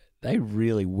love it. They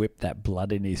really whip that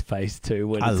blood in his face too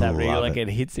when it's happening. It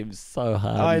hits him so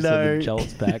hard. I know. It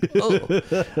jolts back.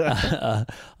 I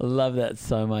love that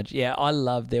so much. Yeah, I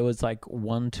love. There was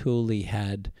one tool he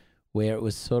had where it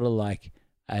was sort of like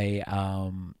a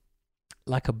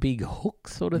big hook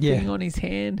sort of thing on his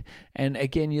hand. And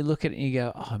again, you look at it and you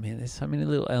go, oh man, there's so many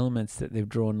little elements that they've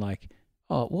drawn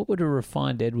what would a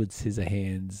refined Edward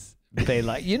Scissorhands be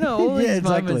like? All these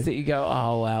moments that you go,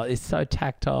 oh wow, it's so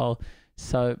tactile,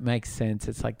 so it makes sense.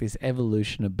 It's like this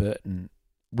evolution of Burton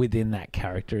within that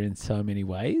character in so many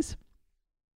ways.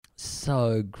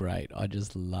 So great. I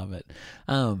just love it.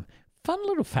 Fun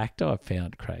little fact I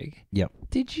found, Craig. Yep.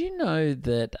 Did you know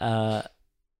that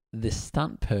the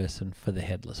stunt person for the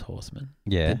Headless Horseman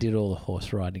that did all the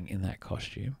horse riding in that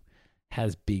costume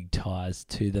has big ties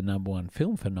to the #1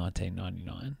 film for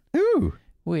 1999. Ooh.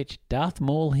 Which Darth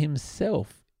Maul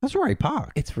himself. That's Ray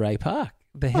Park. It's Ray Park.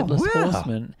 The Headless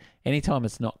Horseman. Anytime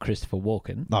it's not Christopher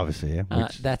Walken. Obviously, yeah.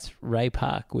 That's Ray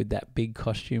Park with that big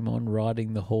costume on,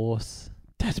 riding the horse.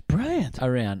 That's brilliant.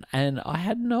 Around. And I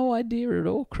had no idea at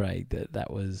all, Craig, that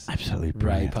was absolutely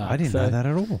brilliant. Ray Park. I didn't know that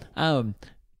at all.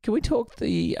 Can we talk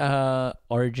the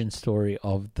origin story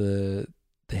of the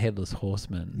Headless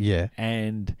Horseman? Yeah.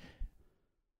 And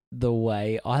the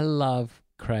way, I love,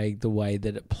 Craig, the way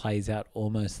that it plays out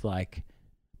almost like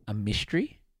a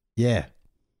mystery. Yeah.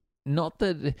 Not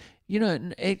that,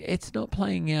 it's not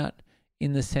playing out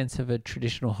in the sense of a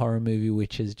traditional horror movie,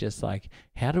 which is just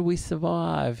how do we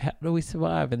survive? How do we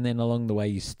survive? And then along the way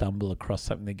you stumble across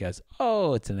something that goes,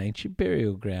 oh, it's an ancient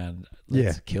burial ground.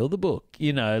 Let's kill the book,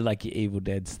 like your Evil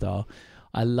Dead style.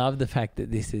 I love the fact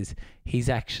that he's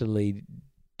actually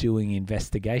doing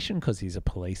investigation because he's a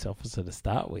police officer to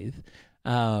start with.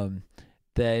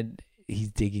 Then he's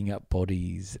digging up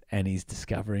bodies and he's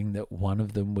discovering that one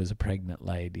of them was a pregnant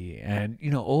lady. And,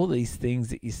 all these things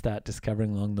that you start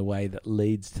discovering along the way that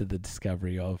leads to the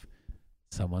discovery of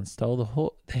someone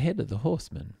stole the head of the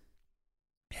horseman.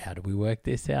 How do we work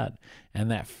this out? And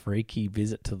that freaky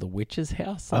visit to the witch's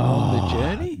house along the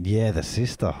journey. Yeah, the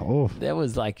sister. Oh, that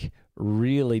was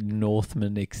really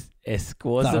Northman-esque,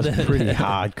 wasn't That was it? pretty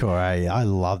hardcore. I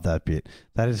love that bit.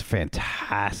 That is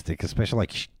fantastic, especially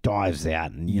like she dives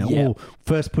out and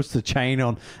first puts the chain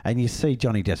on, and you see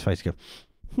Johnny Depp's face go,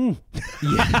 Yeah,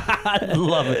 I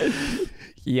love it.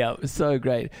 Yeah, so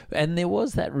great. And there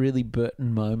was that really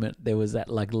Burton moment. There was that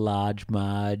like Large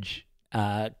Marge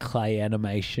clay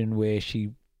animation where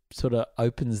she sort of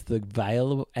opens the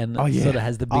veil and sort of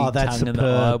has the big tongue and the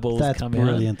eyeballs come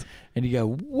brilliant. out. And you go,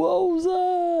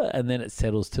 wowza! And then it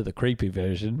settles to the creepy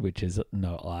version, which is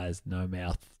no eyes, no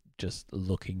mouth, just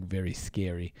looking very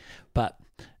scary. But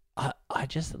I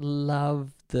just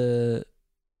love the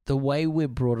way we're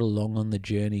brought along on the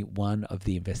journey, one, of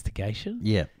the investigation.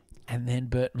 Yeah. And then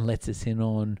Burton lets us in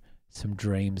on some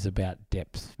dreams about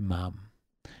Depp's mum.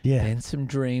 Yeah. Then some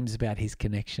dreams about his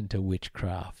connection to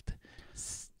witchcraft.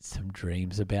 Some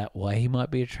dreams about why he might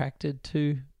be attracted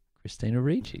to Christina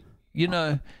Ricci. You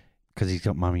know. Because he's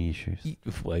got mummy issues.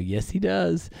 Well, yes, he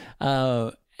does.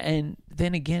 And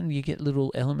then again, you get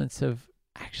little elements of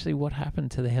actually what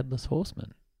happened to the Headless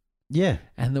Horseman. Yeah.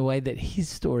 And the way that his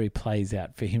story plays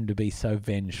out for him to be so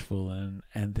vengeful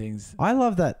and things. I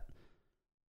love that.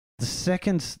 The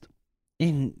second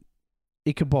in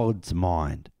Ichabod's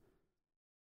mind,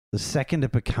 the second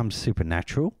it becomes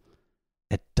supernatural,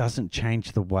 it doesn't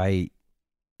change the way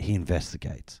he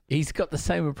investigates. He's got the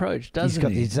same approach, doesn't he? He's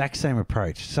got the exact same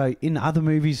approach. So in other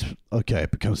movies, okay,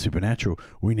 it becomes supernatural.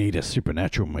 We need a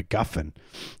supernatural MacGuffin.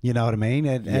 You know what I mean?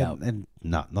 And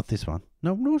no, not this one.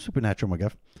 No supernatural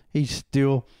MacGuffin.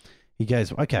 He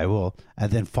goes, okay, well,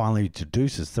 and then finally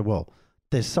introduces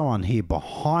there's someone here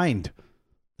behind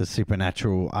the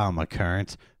supernatural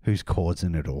occurrence who's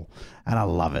causing it all. And I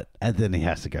love it. And then he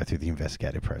has to go through the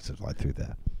investigative process like through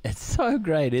that. It's so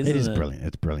great, isn't it? It is brilliant.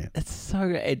 It's brilliant. It's so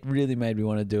great. It really made me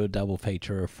want to do a double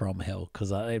feature of From Hell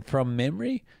because from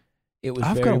memory, it was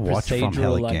very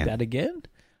procedural like that again.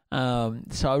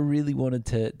 So I really wanted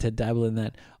to dabble in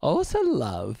that. I also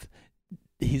love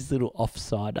his little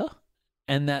offsider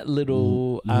and that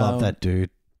little... love that dude.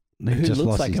 He who just looks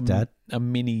lost like his dad. A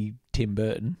mini Tim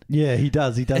Burton. Yeah, he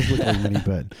does. He does look like Mini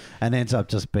Burton. And ends up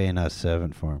just being a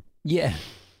servant for him. Yeah.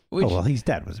 Which, his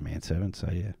dad was a manservant, so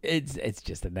yeah. It's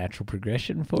just a natural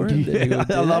progression for him. Yeah,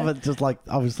 I love it. Just like,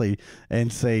 obviously,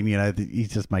 and seeing, he's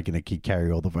just making a kid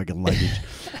carry all the fucking luggage.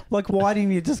 Like, why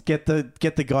didn't you just get the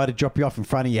guy to drop you off in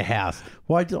front of your house?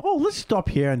 Let's stop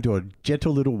here and do a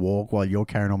gentle little walk while you're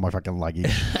carrying all my fucking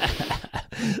luggage.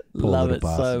 Love it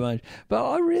so much.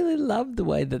 But I really love the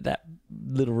way that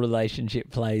little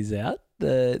relationship plays out.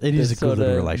 It is a good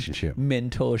little relationship.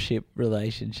 Mentorship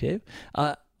relationship.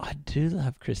 I do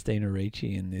love Christina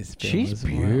Ricci in this film. She's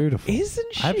beautiful.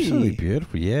 Isn't she? Absolutely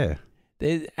beautiful, yeah.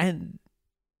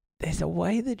 There's a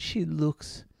way that she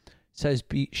looks, so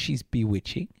she's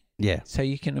bewitching. Yeah. So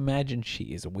you can imagine she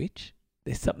is a witch.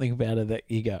 There's something about her that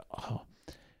you go, oh.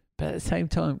 But at the same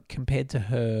time, compared to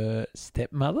her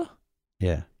stepmother,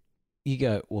 yeah, you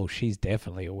go, well, she's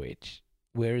definitely a witch.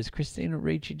 Whereas Christina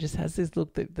Ricci just has this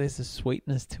look that there's a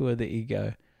sweetness to her that you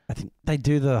go. I think they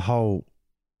do the whole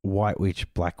white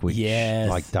witch, black witch,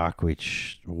 like dark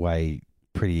witch way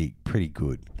pretty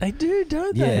good. They do,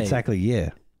 don't they? Yeah, exactly.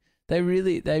 Yeah, they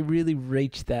really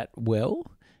reach that well,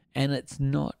 and it's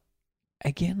not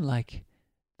again like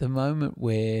the moment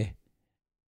where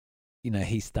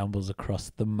he stumbles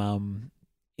across the mum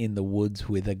in the woods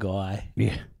with a guy.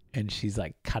 Yeah. And she's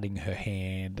like cutting her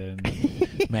hand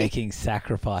and making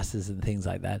sacrifices and things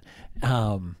like that.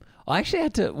 I actually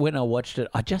had to, when I watched it,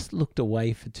 I just looked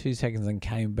away for 2 seconds and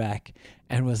came back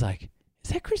and was like,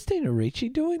 is that Christina Ricci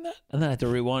doing that? And then I had to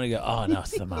rewind and go, oh, no,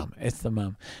 it's the mum. It's the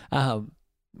mum.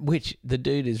 Which the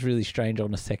dude is really strange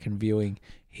on a second viewing.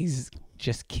 He's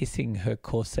just kissing her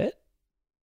corset.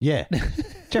 Yeah.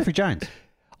 Jeffrey Jones.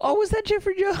 Oh, was that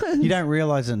Jeffrey Jones? You don't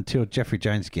realise it until Jeffrey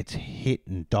Jones gets hit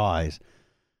and dies.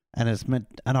 And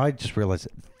I just realised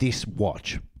that this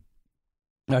watch,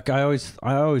 like I always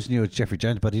knew it was Jeffrey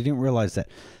Jones, but I didn't realise that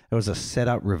it was a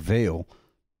set-up reveal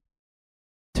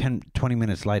 20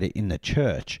 minutes later in the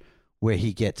church where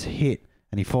he gets hit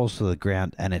and he falls to the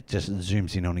ground and it just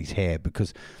zooms in on his hair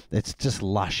because it's just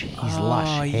lush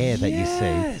hair that you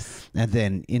see. And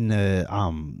then in the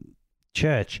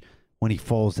church, when he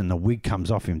falls and the wig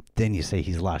comes off him, then you see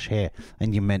his lush hair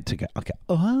and you're meant to go, okay,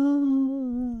 oh.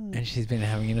 And she's been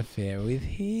having an affair with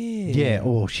him. Yeah,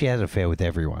 or she has an affair with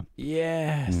everyone.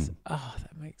 Yes. Oh,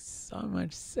 that makes so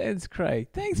much sense, Craig.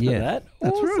 Thanks for that.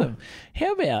 That's awesome. right.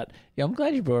 How about, I'm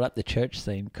glad you brought up the church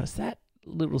scene because that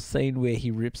little scene where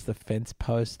he rips the fence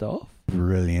post off.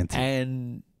 Brilliant.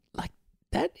 And like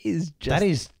That is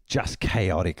just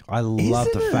chaotic. I love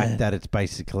the Isn't fact it? that it's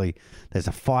basically there's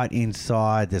a fight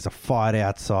inside, there's a fight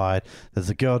outside, there's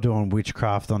a girl doing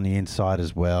witchcraft on the inside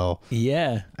as well,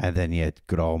 Yeah. and then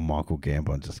good old Michael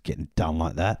Gambon just getting done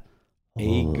like that.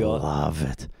 Love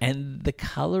it. And the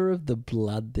color of the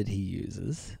blood that he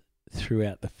uses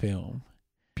throughout the film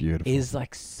Beautiful. is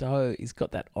like he's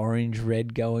got that orange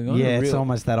red going on. Yeah, it's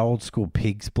almost that old school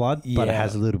pig's blood, but it Yeah.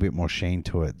 has a little bit more sheen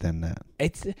to it than that.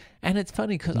 It's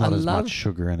funny because I Not as love much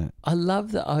sugar in it. I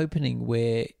love the opening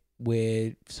where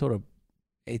sort of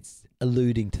it's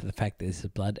alluding to the fact that this is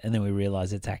blood, and then we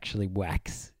realize it's actually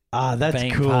wax. Ah, that's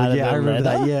being cool. part of Yeah, the I remember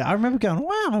that. leather. Yeah, I remember going,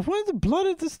 wow, where's the blood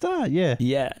at the start? Yeah.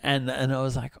 Yeah, and I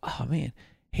was like, oh man,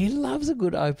 he loves a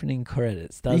good opening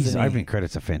credits, doesn't These he? opening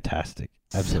credits are fantastic.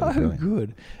 Absolutely so brilliant.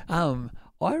 good.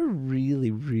 I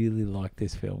really, really like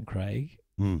this film, Craig.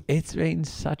 Mm. It's been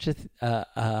such a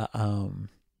not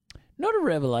a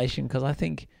revelation, because I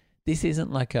think this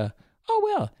isn't like that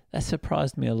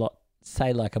surprised me a lot.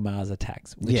 Say like a Mars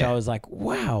Attacks, which Yeah. I was like,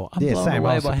 wow, I'm Yeah, blown same. I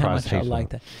away was by how surprised much I heaps like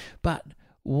of it. that. But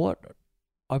what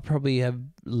I probably have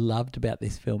loved about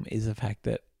this film is the fact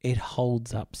that it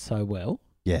holds up so well.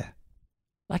 Yeah.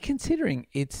 Like, considering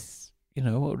it's,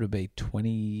 what would it be,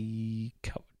 20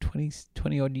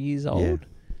 odd years old? Yeah.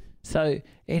 So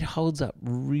it holds up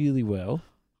really well.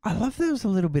 I love there was a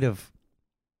little bit of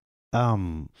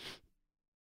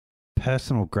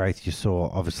personal growth you saw,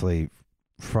 obviously,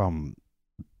 from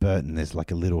Burton. There's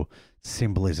like a little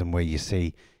symbolism where you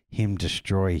see him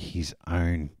destroy his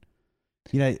own,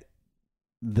 the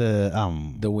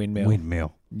windmill.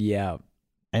 windmill. Yeah.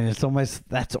 And that's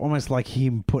almost like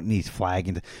him putting his flag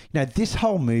into. This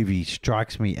whole movie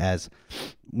strikes me as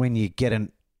when you get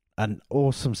an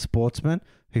awesome sportsman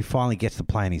who finally gets to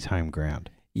play in his home ground.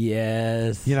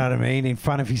 Yes. You know what I mean? In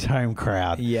front of his home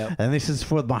crowd. Yep. And this is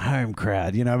for my home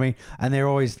crowd. You know what I mean? And they're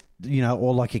always,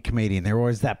 all like a comedian. They're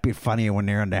always that bit funnier when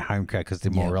they're on their home crowd because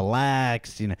they're more Yep.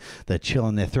 relaxed. They're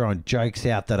chilling. They're throwing jokes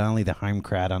out that only the home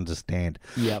crowd understand.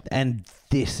 Yep. And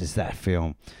this is that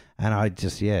film. And I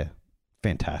just,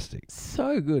 fantastic.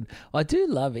 So good. I do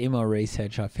love, in my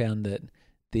research, I found that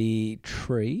the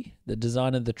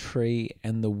design of the tree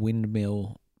and the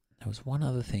windmill, there was one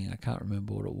other thing, I can't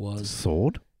remember what it was,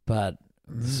 Sword? but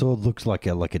The sword looks like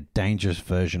a dangerous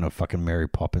version of fucking Mary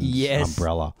Poppins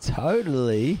umbrella.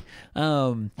 totally.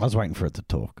 I was waiting for it to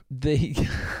talk.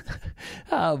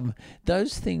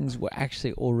 Those things were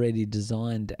actually already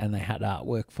designed, and they had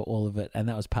artwork for all of it, and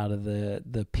that was part of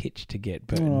the pitch to get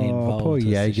Burton involved. Poor was to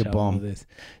Jaeger show all bomb. of this.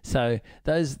 So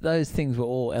those things were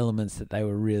all elements that they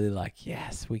were really like,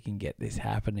 yes, we can get this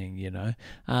happening.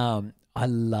 I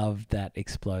love that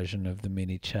explosion of the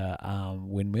miniature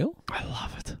windmill. I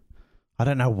love it. I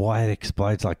don't know why it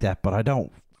explodes like that, but I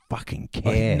don't fucking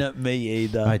care. Not me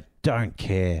either. I don't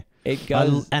care. It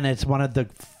goes. And it's one of the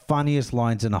funniest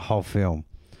lines in the whole film.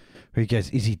 Where he goes,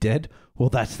 "Is he dead? Well,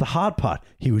 that's the hard part.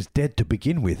 He was dead to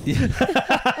begin with."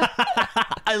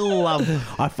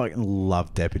 I fucking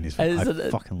love Depp in this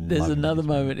film. There's another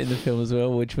moment in the film as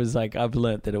well, which was like, I've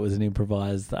learnt that it was an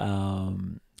improvised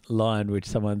line, which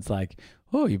someone's like,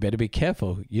 "Oh, you better be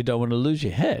careful. You don't want to lose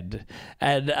your head."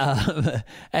 And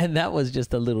that was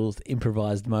just a little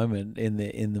improvised moment in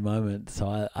the moment.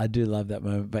 So I do love that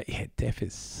moment. But yeah, Depp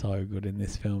is so good in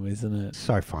this film, isn't it?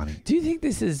 So funny. Do you think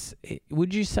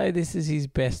would you say this is his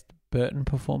best Burton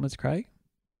performance, Craig?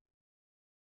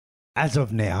 As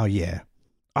of now, yeah.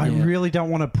 I really don't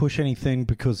want to push anything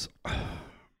because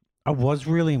I was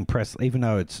really impressed, even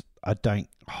though I don't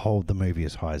hold the movie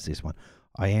as high as this one.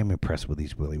 I am impressed with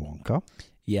his Willy Wonka.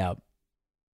 Yeah.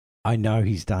 I know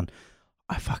he's done.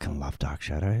 I fucking love Dark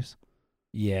Shadows.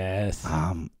 Yes.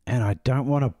 And I don't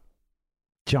want to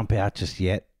jump out just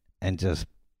yet and just,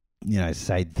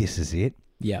 say this is it.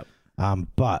 Yeah.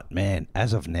 But man,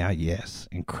 as of now, yes,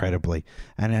 incredibly.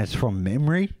 And as from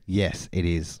memory, yes, it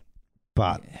is.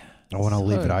 But I want to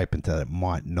leave it open that it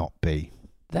might not be.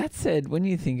 That said, when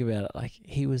you think about it, like,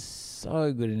 he was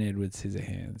so good in Edward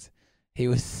Scissorhands. He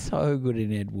was so good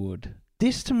in Ed Wood.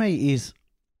 This to me is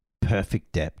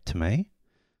perfect Depp to me.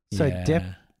 So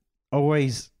Depp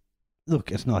always, look,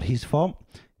 it's not his fault.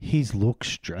 His looks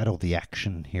straddle the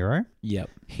action hero. Yep.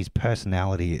 His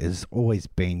personality has always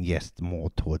been, yes, more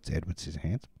towards Edward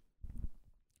Scissorhands.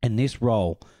 And this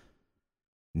role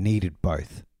needed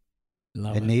both.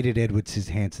 It needed Edward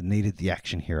Scissorhands and needed the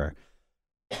action hero.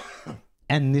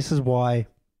 And this is why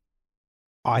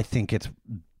I think it's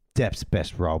Depp's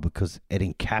best role, because it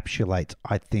encapsulates,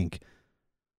 I think,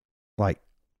 like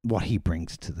what he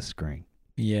brings to the screen.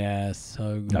 Yeah,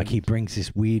 so good. Like he brings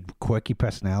this weird, quirky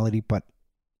personality, but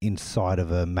inside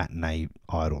of a matinee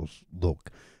idol's look.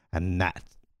 and that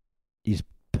is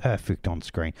perfect on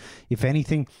screen. If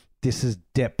anything, this is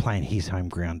Depp playing his home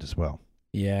ground as well.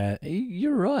 Yeah,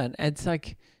 you're right. It's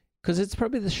like, because it's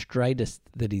probably the straightest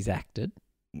that he's acted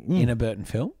in a Burton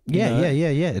film. Yeah,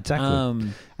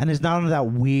 exactly. And there's none of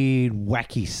that weird,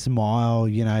 wacky smile,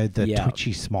 the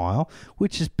twitchy smile,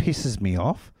 which just pisses me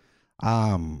off.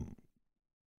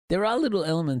 There are little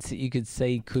elements that you could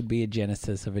see could be a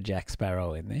genesis of a Jack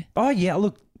Sparrow in there. Oh, yeah,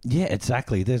 look. Yeah,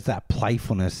 exactly. There's that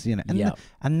playfulness,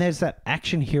 and there's that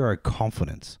action hero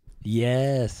confidence.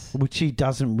 Yes. Which he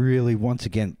doesn't really, once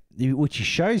again, which he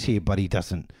shows here, but he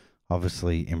doesn't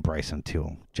obviously embrace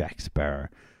until Jack Sparrow.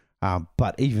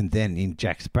 But even then, in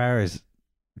Jack Sparrow's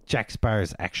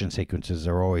action sequences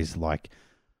are always like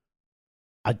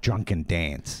a drunken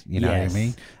dance, you know what I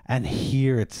mean? And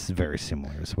here it's very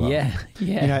similar as well. Yeah.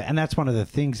 And that's one of the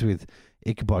things with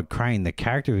Ichabod Crane. The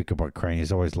character of Ichabod Crane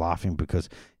is always laughing because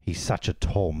he's such a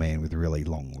tall man with really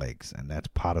long legs, and that's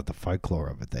part of the folklore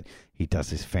of it, that he does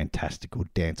this fantastical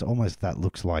dance, almost that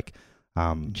looks like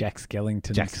Jack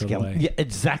Skellington. Yeah,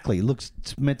 exactly.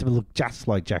 It's meant to look just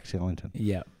like Jack Skellington.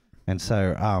 Yeah. And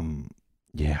so, man,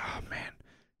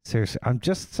 seriously, I'm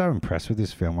just so impressed with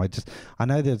this film. I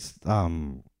know there's,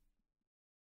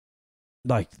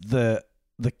 like the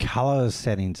color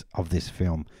settings of this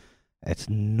film, it's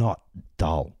not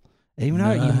dull. Even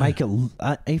though you make it,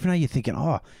 even though you're thinking,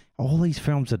 all these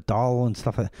films are dull and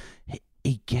stuff like that,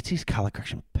 he gets his color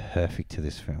correction perfect to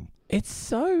this film. It's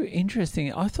so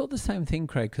interesting. I thought the same thing,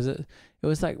 Craig, because it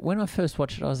was like when I first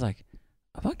watched it, I was like,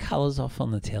 are my colors off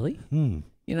on the telly?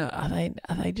 Are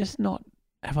they just not?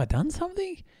 Have I done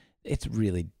something? It's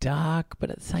really dark,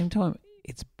 but at the same time,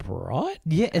 it's bright.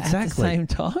 Yeah, exactly. At the same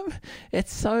time,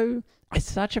 it's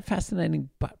such a fascinating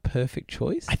but perfect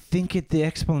choice. I think the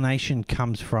explanation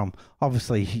comes from,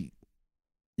 obviously,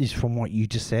 from what you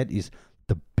just said, is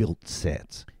the built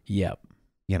sets. Yep.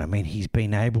 You know what I mean? He's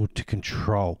been able to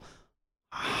control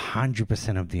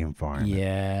 100% of the environment.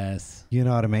 Yes. You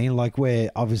know what I mean? Like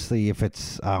where, obviously, if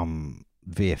it's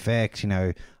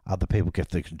VFX, other people get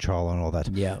the control and all that.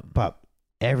 Yeah. But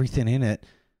everything in it,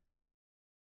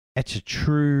 it's a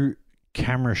true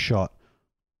camera shot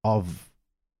of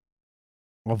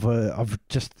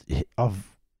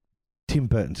Tim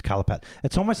Burton's color palette.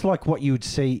 It's almost like what you would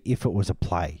see if it was a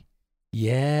play.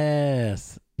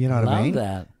 Yes. You know what I mean? Love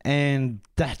that. And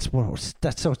that's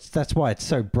why it's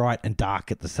so bright and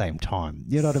dark at the same time.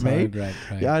 You know what I mean? So great,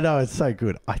 Craig. Yeah, I know, it's so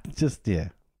good.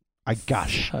 I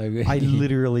gush. So good. I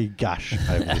literally gush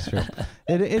over this film.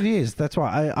 It is. That's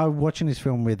why I'm watching this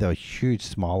film with a huge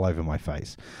smile over my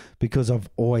face, because I've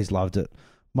always loved it.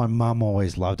 My mum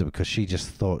always loved it because she just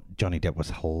thought Johnny Depp was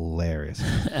hilarious,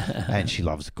 and she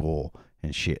loves gore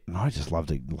and shit. And I just loved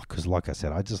it because, like I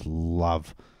said, I just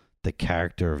love the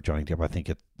character of Johnny Depp. I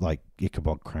think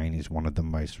Ichabod Crane is one of the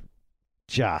most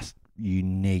just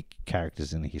unique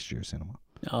characters in the history of cinema.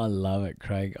 I love it,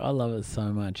 Craig. I love it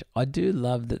so much. I do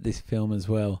love that this film as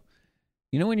well.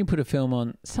 When you put a film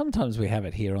on, sometimes we have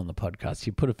it here on the podcast.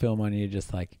 You put a film on and you're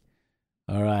just like,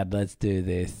 all right, let's do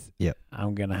this. Yep.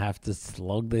 I'm going to have to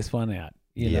slog this one out.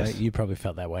 Yes. You probably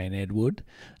felt that way in Ed Wood.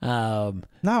 No,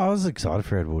 I was excited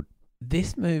for Ed Wood.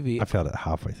 This movie, I felt it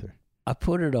halfway through. I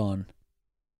put it on,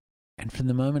 and from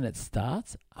the moment it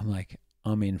starts, I'm like,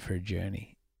 I'm in for a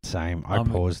journey. Same. I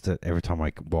paused it every time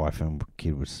my wife and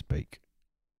kid would speak.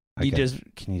 Okay,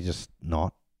 can you just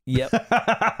not? Yep.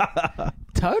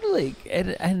 Totally.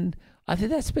 And I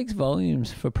think that speaks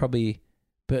volumes for probably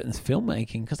Burton's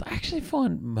filmmaking, because I actually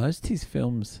find most of his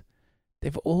films,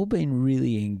 they've all been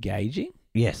really engaging.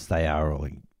 Yes, they are all.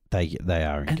 They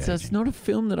are engaging. And so it's not a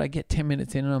film that I get 10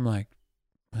 minutes in and I'm like,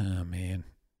 oh man,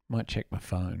 might check my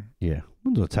phone. Yeah.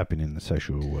 Wonder what's happening in the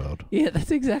social world. Yeah,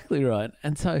 that's exactly right.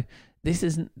 And so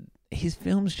his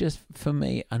films just, for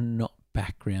me, are not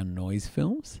background noise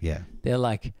films. Yeah. They're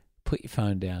like, put your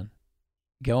phone down,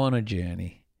 go on a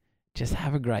journey, just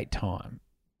have a great time.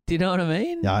 Do you know what I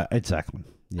mean? Yeah, exactly.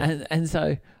 Yeah. And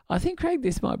so I think, Craig,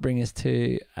 this might bring us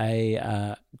to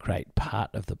a great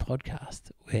part of the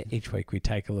podcast where each week we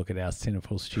take a look at our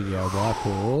Cinephile Studio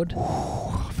whiteboard.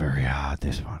 Very hard,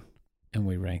 this one. And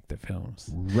we rank the films.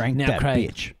 Rank now, that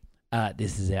Craig, bitch.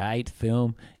 This is our 8th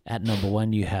film. At number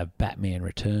 1, you have Batman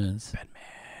Returns. Batman.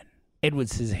 Edward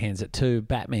Scissorhands at 2,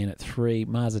 Batman at 3,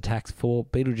 Mars Attacks 4,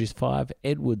 Beetlejuice 5,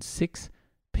 Edward 6,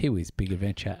 Pee-wee's Big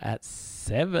Adventure at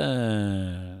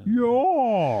 7.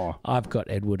 Yeah. I've got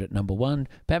Edward at number 1,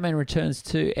 Batman Returns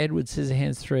 2, Edward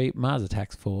Scissorhands 3, Mars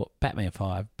Attacks 4, Batman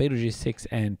 5, Beetlejuice 6,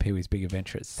 and Pee-wee's Big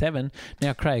Adventure at 7.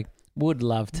 Now, Craig, would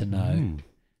love to know,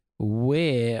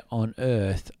 where on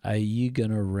earth are you going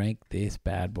to rank this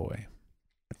bad boy?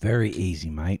 Very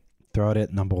easy, mate. Throw it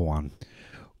at number 1.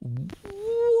 Whoa!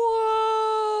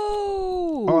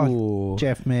 Oh,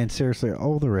 Jeff, man, seriously,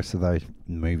 all the rest of those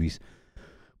movies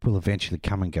will eventually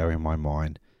come and go in my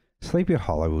mind. Sleepy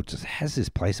Hollow just has this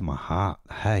place in my heart.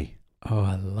 Hey. Oh,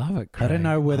 I love it, Craig. I don't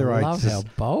know whether I love how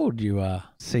bold you are.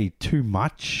 See too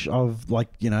much of, like,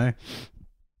 you know,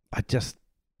 I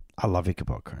love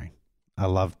Ichabod Crane. I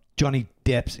love Johnny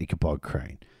Depp's Ichabod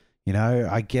Crane. You know,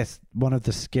 I guess one of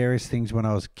the scariest things when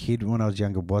I was a kid, when I was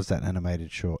younger, was that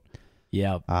animated short.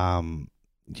 Yeah.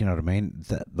 You know what I mean?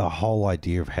 The whole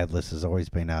idea of Headless has always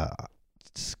been a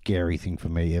scary thing for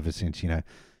me ever since, you know,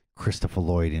 Christopher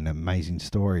Lloyd in Amazing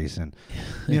Stories. And,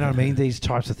 you know what I mean? These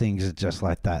types of things are just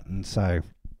like that. And so,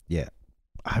 yeah,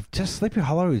 Sleepy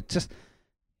Hollow, it just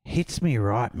hits me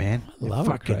right, man. I love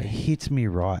it, Craig. Hits me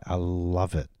right. I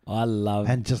love it. I love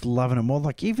and just loving it more.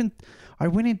 Like, even I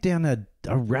went in down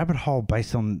a rabbit hole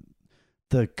based on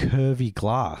the curvy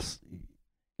glass.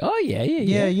 Oh, yeah.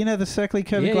 Yeah, you know the circly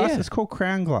curvy glass? Yeah. It's called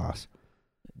crown glass.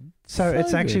 So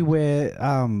it's actually where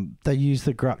they use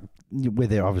where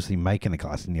they're obviously making the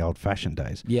glass in the old-fashioned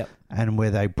days. Yep. And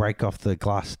where they break off the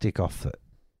glass stick off it.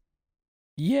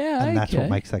 Yeah, and that's what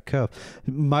makes that curve.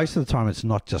 Most of the time, it's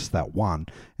not just that one.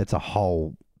 It's a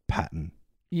whole pattern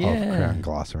of crown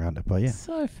glass around it. But yeah.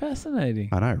 So fascinating.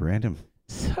 I know, random.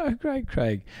 So great,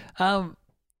 Craig.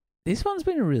 This one's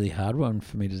been a really hard one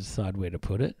for me to decide where to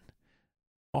put it.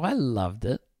 I loved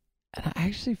it. And I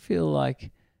actually feel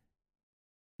like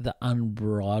the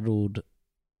unbridled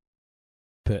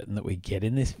Burton that we get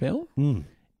in this film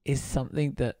is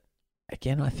something that,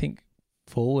 again, I think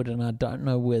forward, and I don't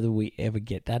know whether we ever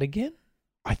get that again.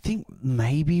 I think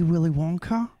maybe Willy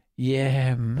Wonka.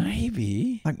 Yeah,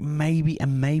 maybe. Like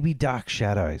maybe Dark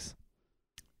Shadows.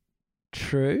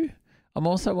 True. I'm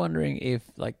also wondering if,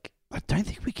 like, I don't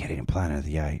think we get it in Planet of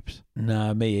the Apes.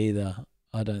 No, me either.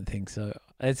 I don't think so.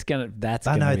 That's gonna be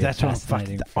a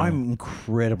fascinating film. I'm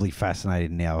incredibly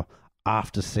fascinated now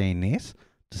after seeing this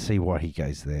to see what he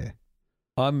goes there.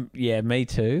 Me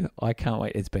too. I can't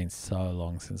wait. It's been so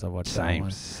long since I watched that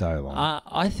one. So long.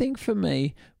 I think for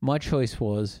me, my choice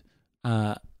was,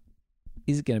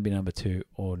 is it going to be number 2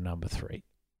 or number 3?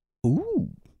 Ooh.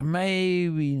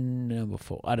 Maybe number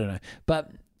 4. I don't know.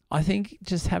 But I think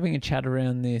just having a chat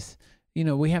around this, you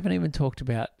know, we haven't even talked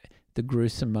about the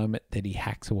gruesome moment that he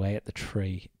hacks away at the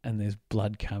tree and there's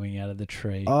blood coming out of the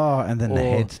tree. Oh, and then the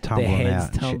head's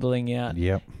tumbling out.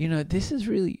 Yep. You know, this is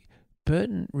really,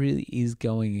 Burton really is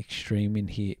going extreme in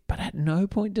here, but at no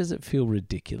point does it feel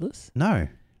ridiculous. No.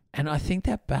 And I think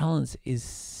that balance is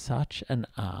such an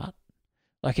art.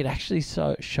 Like, it actually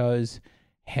shows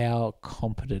how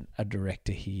competent a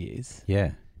director he is.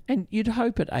 Yeah. And you'd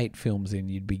hope at 8 films in,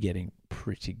 you'd be getting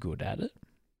pretty good at it.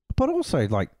 But also,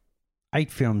 like, 8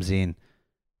 films in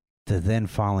to then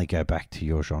finally go back to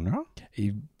your genre.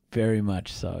 Very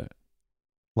much so.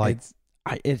 Like,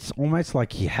 it's almost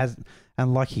like he has,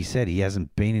 and like he said, he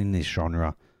hasn't been in this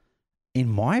genre. In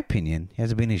my opinion, he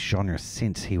hasn't been in this genre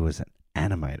since he was an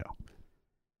animator.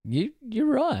 You're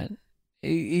right.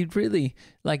 He'd really,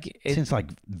 like... Since, like,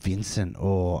 Vincent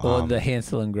or the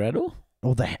Hansel and Gretel?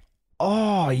 Or the...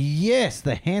 Oh, yes,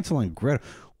 the Hansel and Gretel,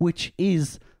 which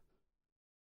is...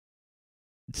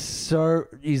 So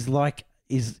is like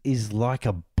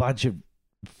a budget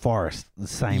forest, the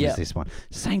same as this one,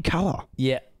 same color.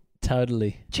 Yeah,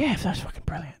 totally. Jeff, that's fucking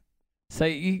brilliant. So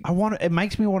it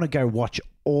makes me want to go watch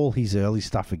all his early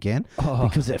stuff again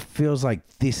because it feels like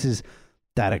this is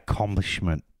that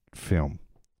accomplishment film.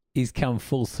 He's come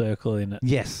full circle in it.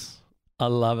 Yes, I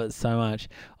love it so much.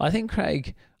 I think,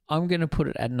 Craig, I'm going to put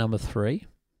it at number 3.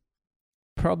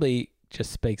 Probably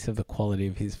just speaks of the quality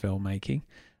of his filmmaking.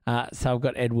 So I've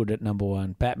got Ed Wood at number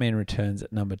 1, Batman Returns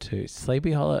at number 2,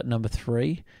 Sleepy Hollow at number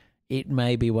 3. It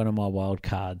may be one of my wild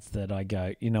cards that I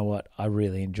go, you know what, I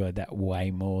really enjoyed that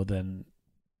way more than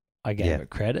I gave it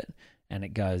credit, and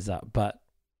it goes up. But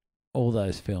all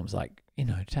those films, like, you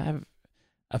know, to have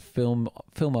a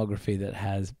filmography that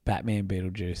has Batman,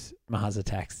 Beetlejuice, Mars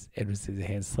Attacks, Edward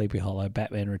Scissorhands, Sleepy Hollow,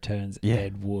 Batman Returns,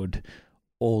 Ed Wood,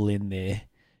 all in there.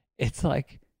 It's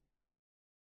like,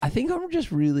 I think I'm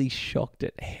just really shocked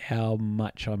at how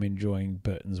much I'm enjoying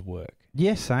Burton's work.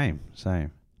 Yeah, same.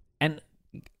 And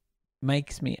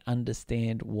makes me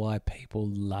understand why people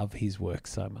love his work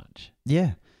so much.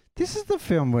 Yeah. This is the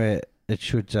film where it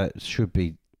should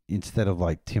be, instead of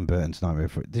like Tim Burton's Nightmare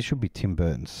Before, this should be Tim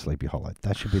Burton's Sleepy Hollow.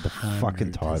 That should be the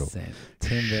fucking title.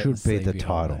 Should be the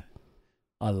title.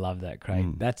 I love that,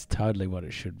 Craig. That's totally what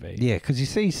it should be. Yeah, because you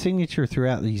see his signature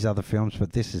throughout these other films,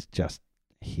 but this is just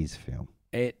his film.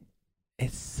 It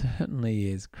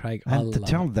certainly is, Craig. And to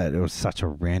tell that it was such a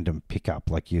random pickup,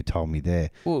 like you told me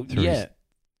there. Well, yeah.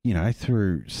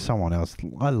 through someone else.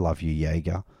 I love you,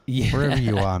 Jaeger. Yeah. Wherever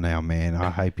you are now, man, I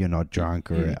hope you're not drunk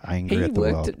or angry at the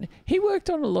world. He worked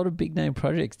on a lot of big name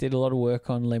projects, did a lot of work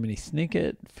on Lemony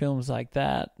Snicket, films like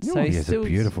that. So he has a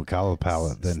beautiful colour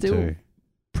palette then too.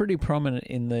 Pretty prominent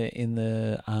in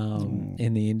the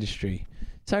industry.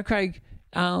 So Craig,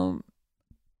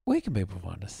 where can people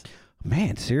find us?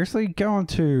 Man, seriously, go on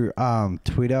to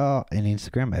Twitter and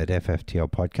Instagram at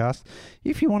FFTL Podcast.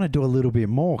 If you want to do a little bit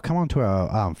more, come on to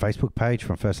our Facebook page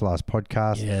from First to Last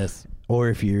Podcast. Yes. Or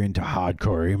if you're into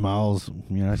hardcore emails,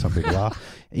 some people are.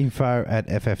 Info at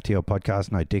FFTL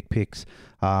Podcast, no dick pics.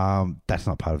 That's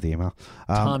not part of the email.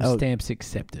 Timestamps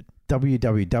accepted.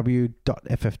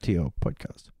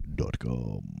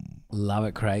 www.fftlpodcast.com. Love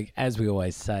it, Craig. As we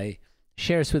always say,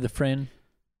 share us with a friend.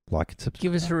 Like and subscribe.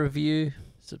 Give us a review.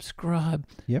 Subscribe.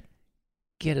 Yep.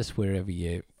 Get us wherever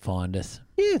you find us.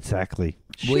 Yeah, exactly.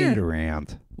 Share it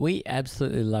around. We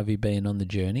absolutely love you being on the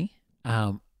journey.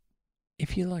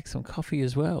 If you like some coffee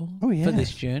as well for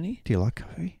this journey. Do you like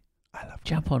coffee? I love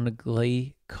jump on to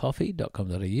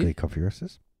gleecoffee.com.au. Glee Coffee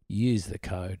Roasters. Use the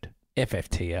code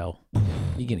FFTL.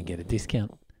 You're going to get a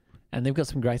discount. And they've got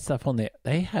some great stuff on there.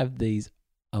 They have these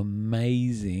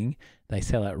amazing, they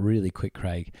sell out really quick,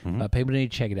 Craig. Mm-hmm. But people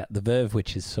need to check it out. The Verve,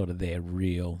 which is sort of their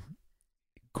real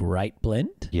great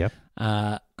blend. Yep.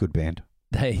 Good band.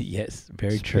 Yes,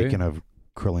 very true. Speaking of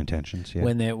Cruel Intentions, yeah.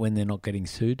 When they're not getting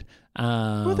sued. What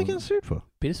are they getting sued for?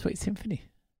 Bittersweet Symphony.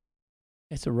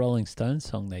 It's a Rolling Stones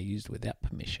song they used without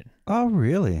permission. Oh,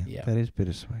 really? Yeah. That is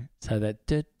bittersweet. So that...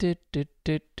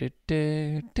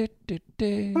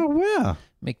 Oh, wow.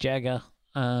 Mick Jagger,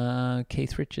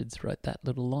 Keith Richards wrote that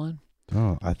little line.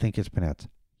 Oh, I think it's pronounced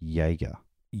Jaeger.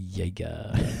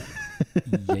 Jaeger.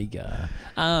 Jaeger.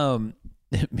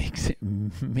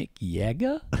 Mick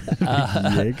Jagger?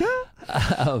 Jaeger?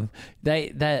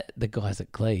 The guys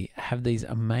at Glee have these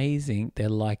amazing, they're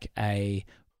like a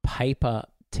paper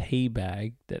tea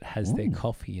bag that has their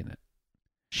coffee in it.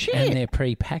 Shit. And they're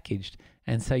pre-packaged.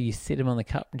 And so you sit them on the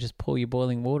cup and just pour your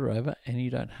boiling water over and you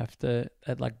don't have to,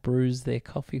 it like brews their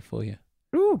coffee for you.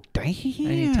 Ooh, damn. And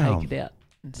you take it out.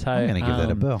 So, I'm going to give that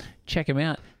a bell. Check them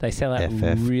out. They sell out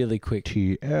really quick.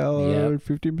 FFTL,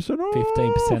 15% off.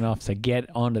 15% off. So get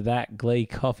onto that,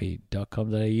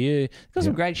 gleecoffee.com.au. Got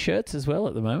some great shirts as well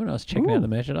at the moment. I was checking out the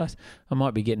merchandise. I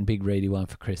might be getting Big Reedy one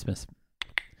for Christmas.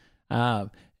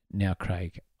 Now,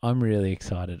 Craig, I'm really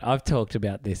excited. I've talked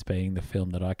about this being the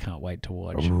film that I can't wait to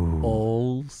watch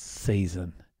all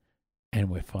season. And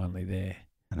we're finally there.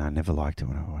 And I never liked it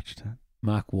when I watched it.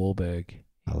 Mark Wahlberg.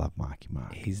 I love Marky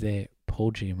Mark. He's there.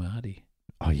 Paul Giamatti.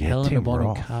 Oh, yeah. Helena Tim Bonham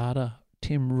Roth. Carter.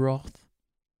 Tim Roth.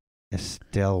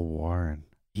 Estelle Warren.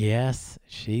 Yes,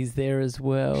 she's there as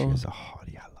well. She was a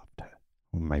hottie. I loved her.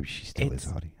 Well, maybe she still is a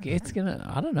hottie. It's going to,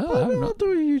 I don't know. I'll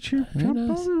do a YouTube. Who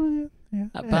knows? Yeah.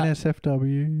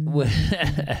 NSFW.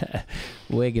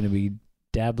 We're going to be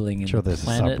dabbling in sure the there's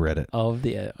planet a subreddit. of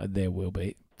the, there will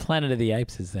be. Planet of the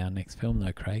Apes is our next film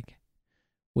though, Craig.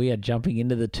 We are jumping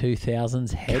into the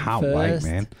 2000s head Can't first.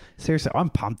 wait, man. Seriously, I'm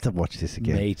pumped to watch this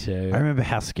again. Me too. I remember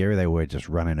how scary they were just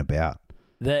running about.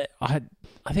 I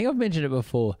think I've mentioned it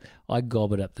before. I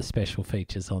gobbled up the special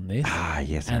features on this. Ah,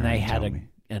 yes. And they had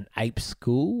an ape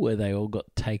school where they all got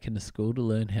taken to school to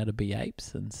learn how to be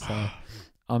apes. And so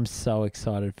I'm so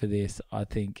excited for this.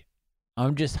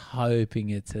 I'm just hoping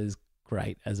it's as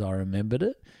great as I remembered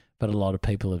it. But a lot of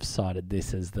people have cited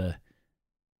this as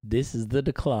this is the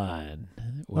decline.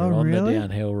 We're on the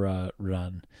downhill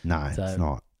run. No, it's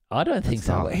not. I don't think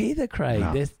so either, Craig.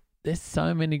 No. There's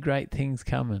so many great things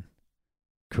coming.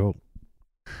 Cool.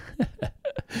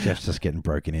 Jeff's just getting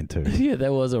broken into. Yeah,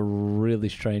 that was a really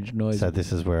strange noise. So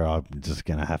this is where I'm just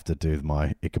going to have to do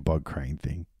my Ichabod Crane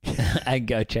thing. And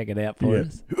go check it out for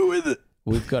us. Who is it?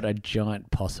 We've got a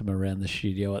giant possum around the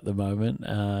studio at the moment.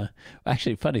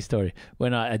 Actually, funny story.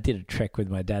 When I did a trek with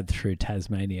my dad through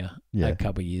Tasmania a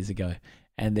couple of years ago,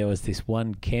 and there was this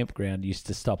one campground used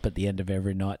to stop at the end of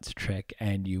every night's trek,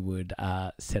 and you would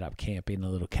set up camp in a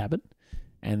little cabin.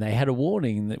 And they had a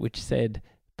warning which said,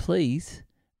 please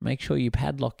make sure you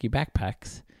padlock your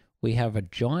backpacks. We have a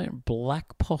giant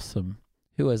black possum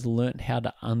who has learnt how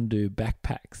to undo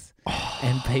backpacks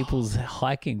and people's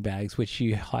hiking bags, which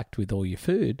you hiked with all your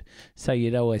food. So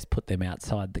you'd always put them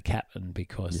outside the cabin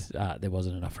because there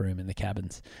wasn't enough room in the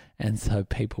cabins. And so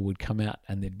people would come out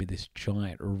and there'd be this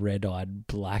giant red-eyed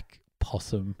black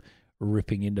possum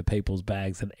ripping into people's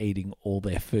bags and eating all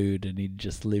their food, and he'd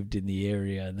just lived in the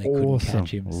area and they couldn't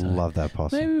catch him. So love that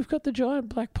possum. Maybe we've got the giant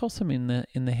black possum in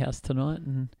the house tonight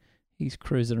and he's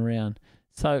cruising around.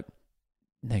 So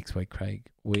next week, Craig,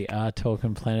 we are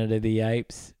talking Planet of the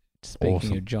Apes. Speaking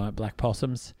Awesome. of giant black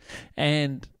possums.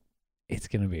 And it's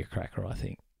going to be a cracker, I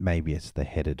think. Maybe it's the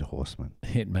headed horseman,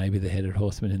 It may be the headed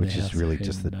horseman in which the house. is really Who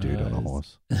just the dude on a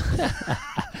knows?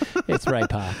 horse. It's Ray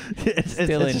Park. It's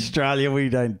Still in- Australia. We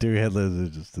don't do headless.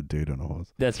 It's just the dude on a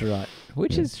horse. That's right.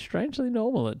 Which Yeah. is strangely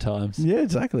normal at times. Yeah,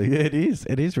 exactly. Yeah, it is.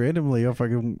 It is randomly. I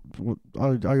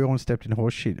almost stepped in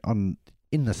horse shit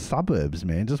in the suburbs,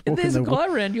 man. Just walking There's a the guy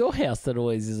around your house that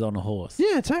always is on a horse.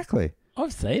 Yeah, exactly.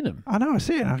 I've seen him. I know. I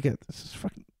see it. And I get this is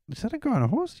fucking. Is that a guy on a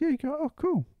horse? Yeah. You go. Oh,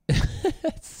 cool.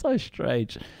 It's so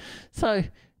strange. So,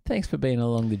 thanks for being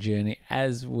along the journey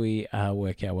as we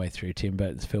work our way through Tim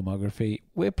Burton's filmography.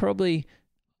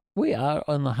 We are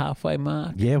on the halfway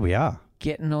mark, Yeah, we are.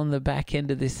 getting on the back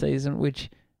end of this season, which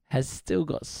has still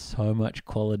got so much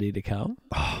quality to come.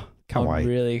 Oh, can't I'm wait.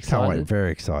 really excited. Can't wait.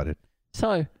 Very excited.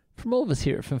 So, from all of us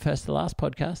here at From First to Last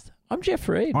podcast, I'm Jeff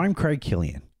Reed, I'm Craig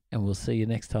Killian. and we'll see you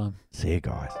next time. See you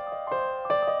guys.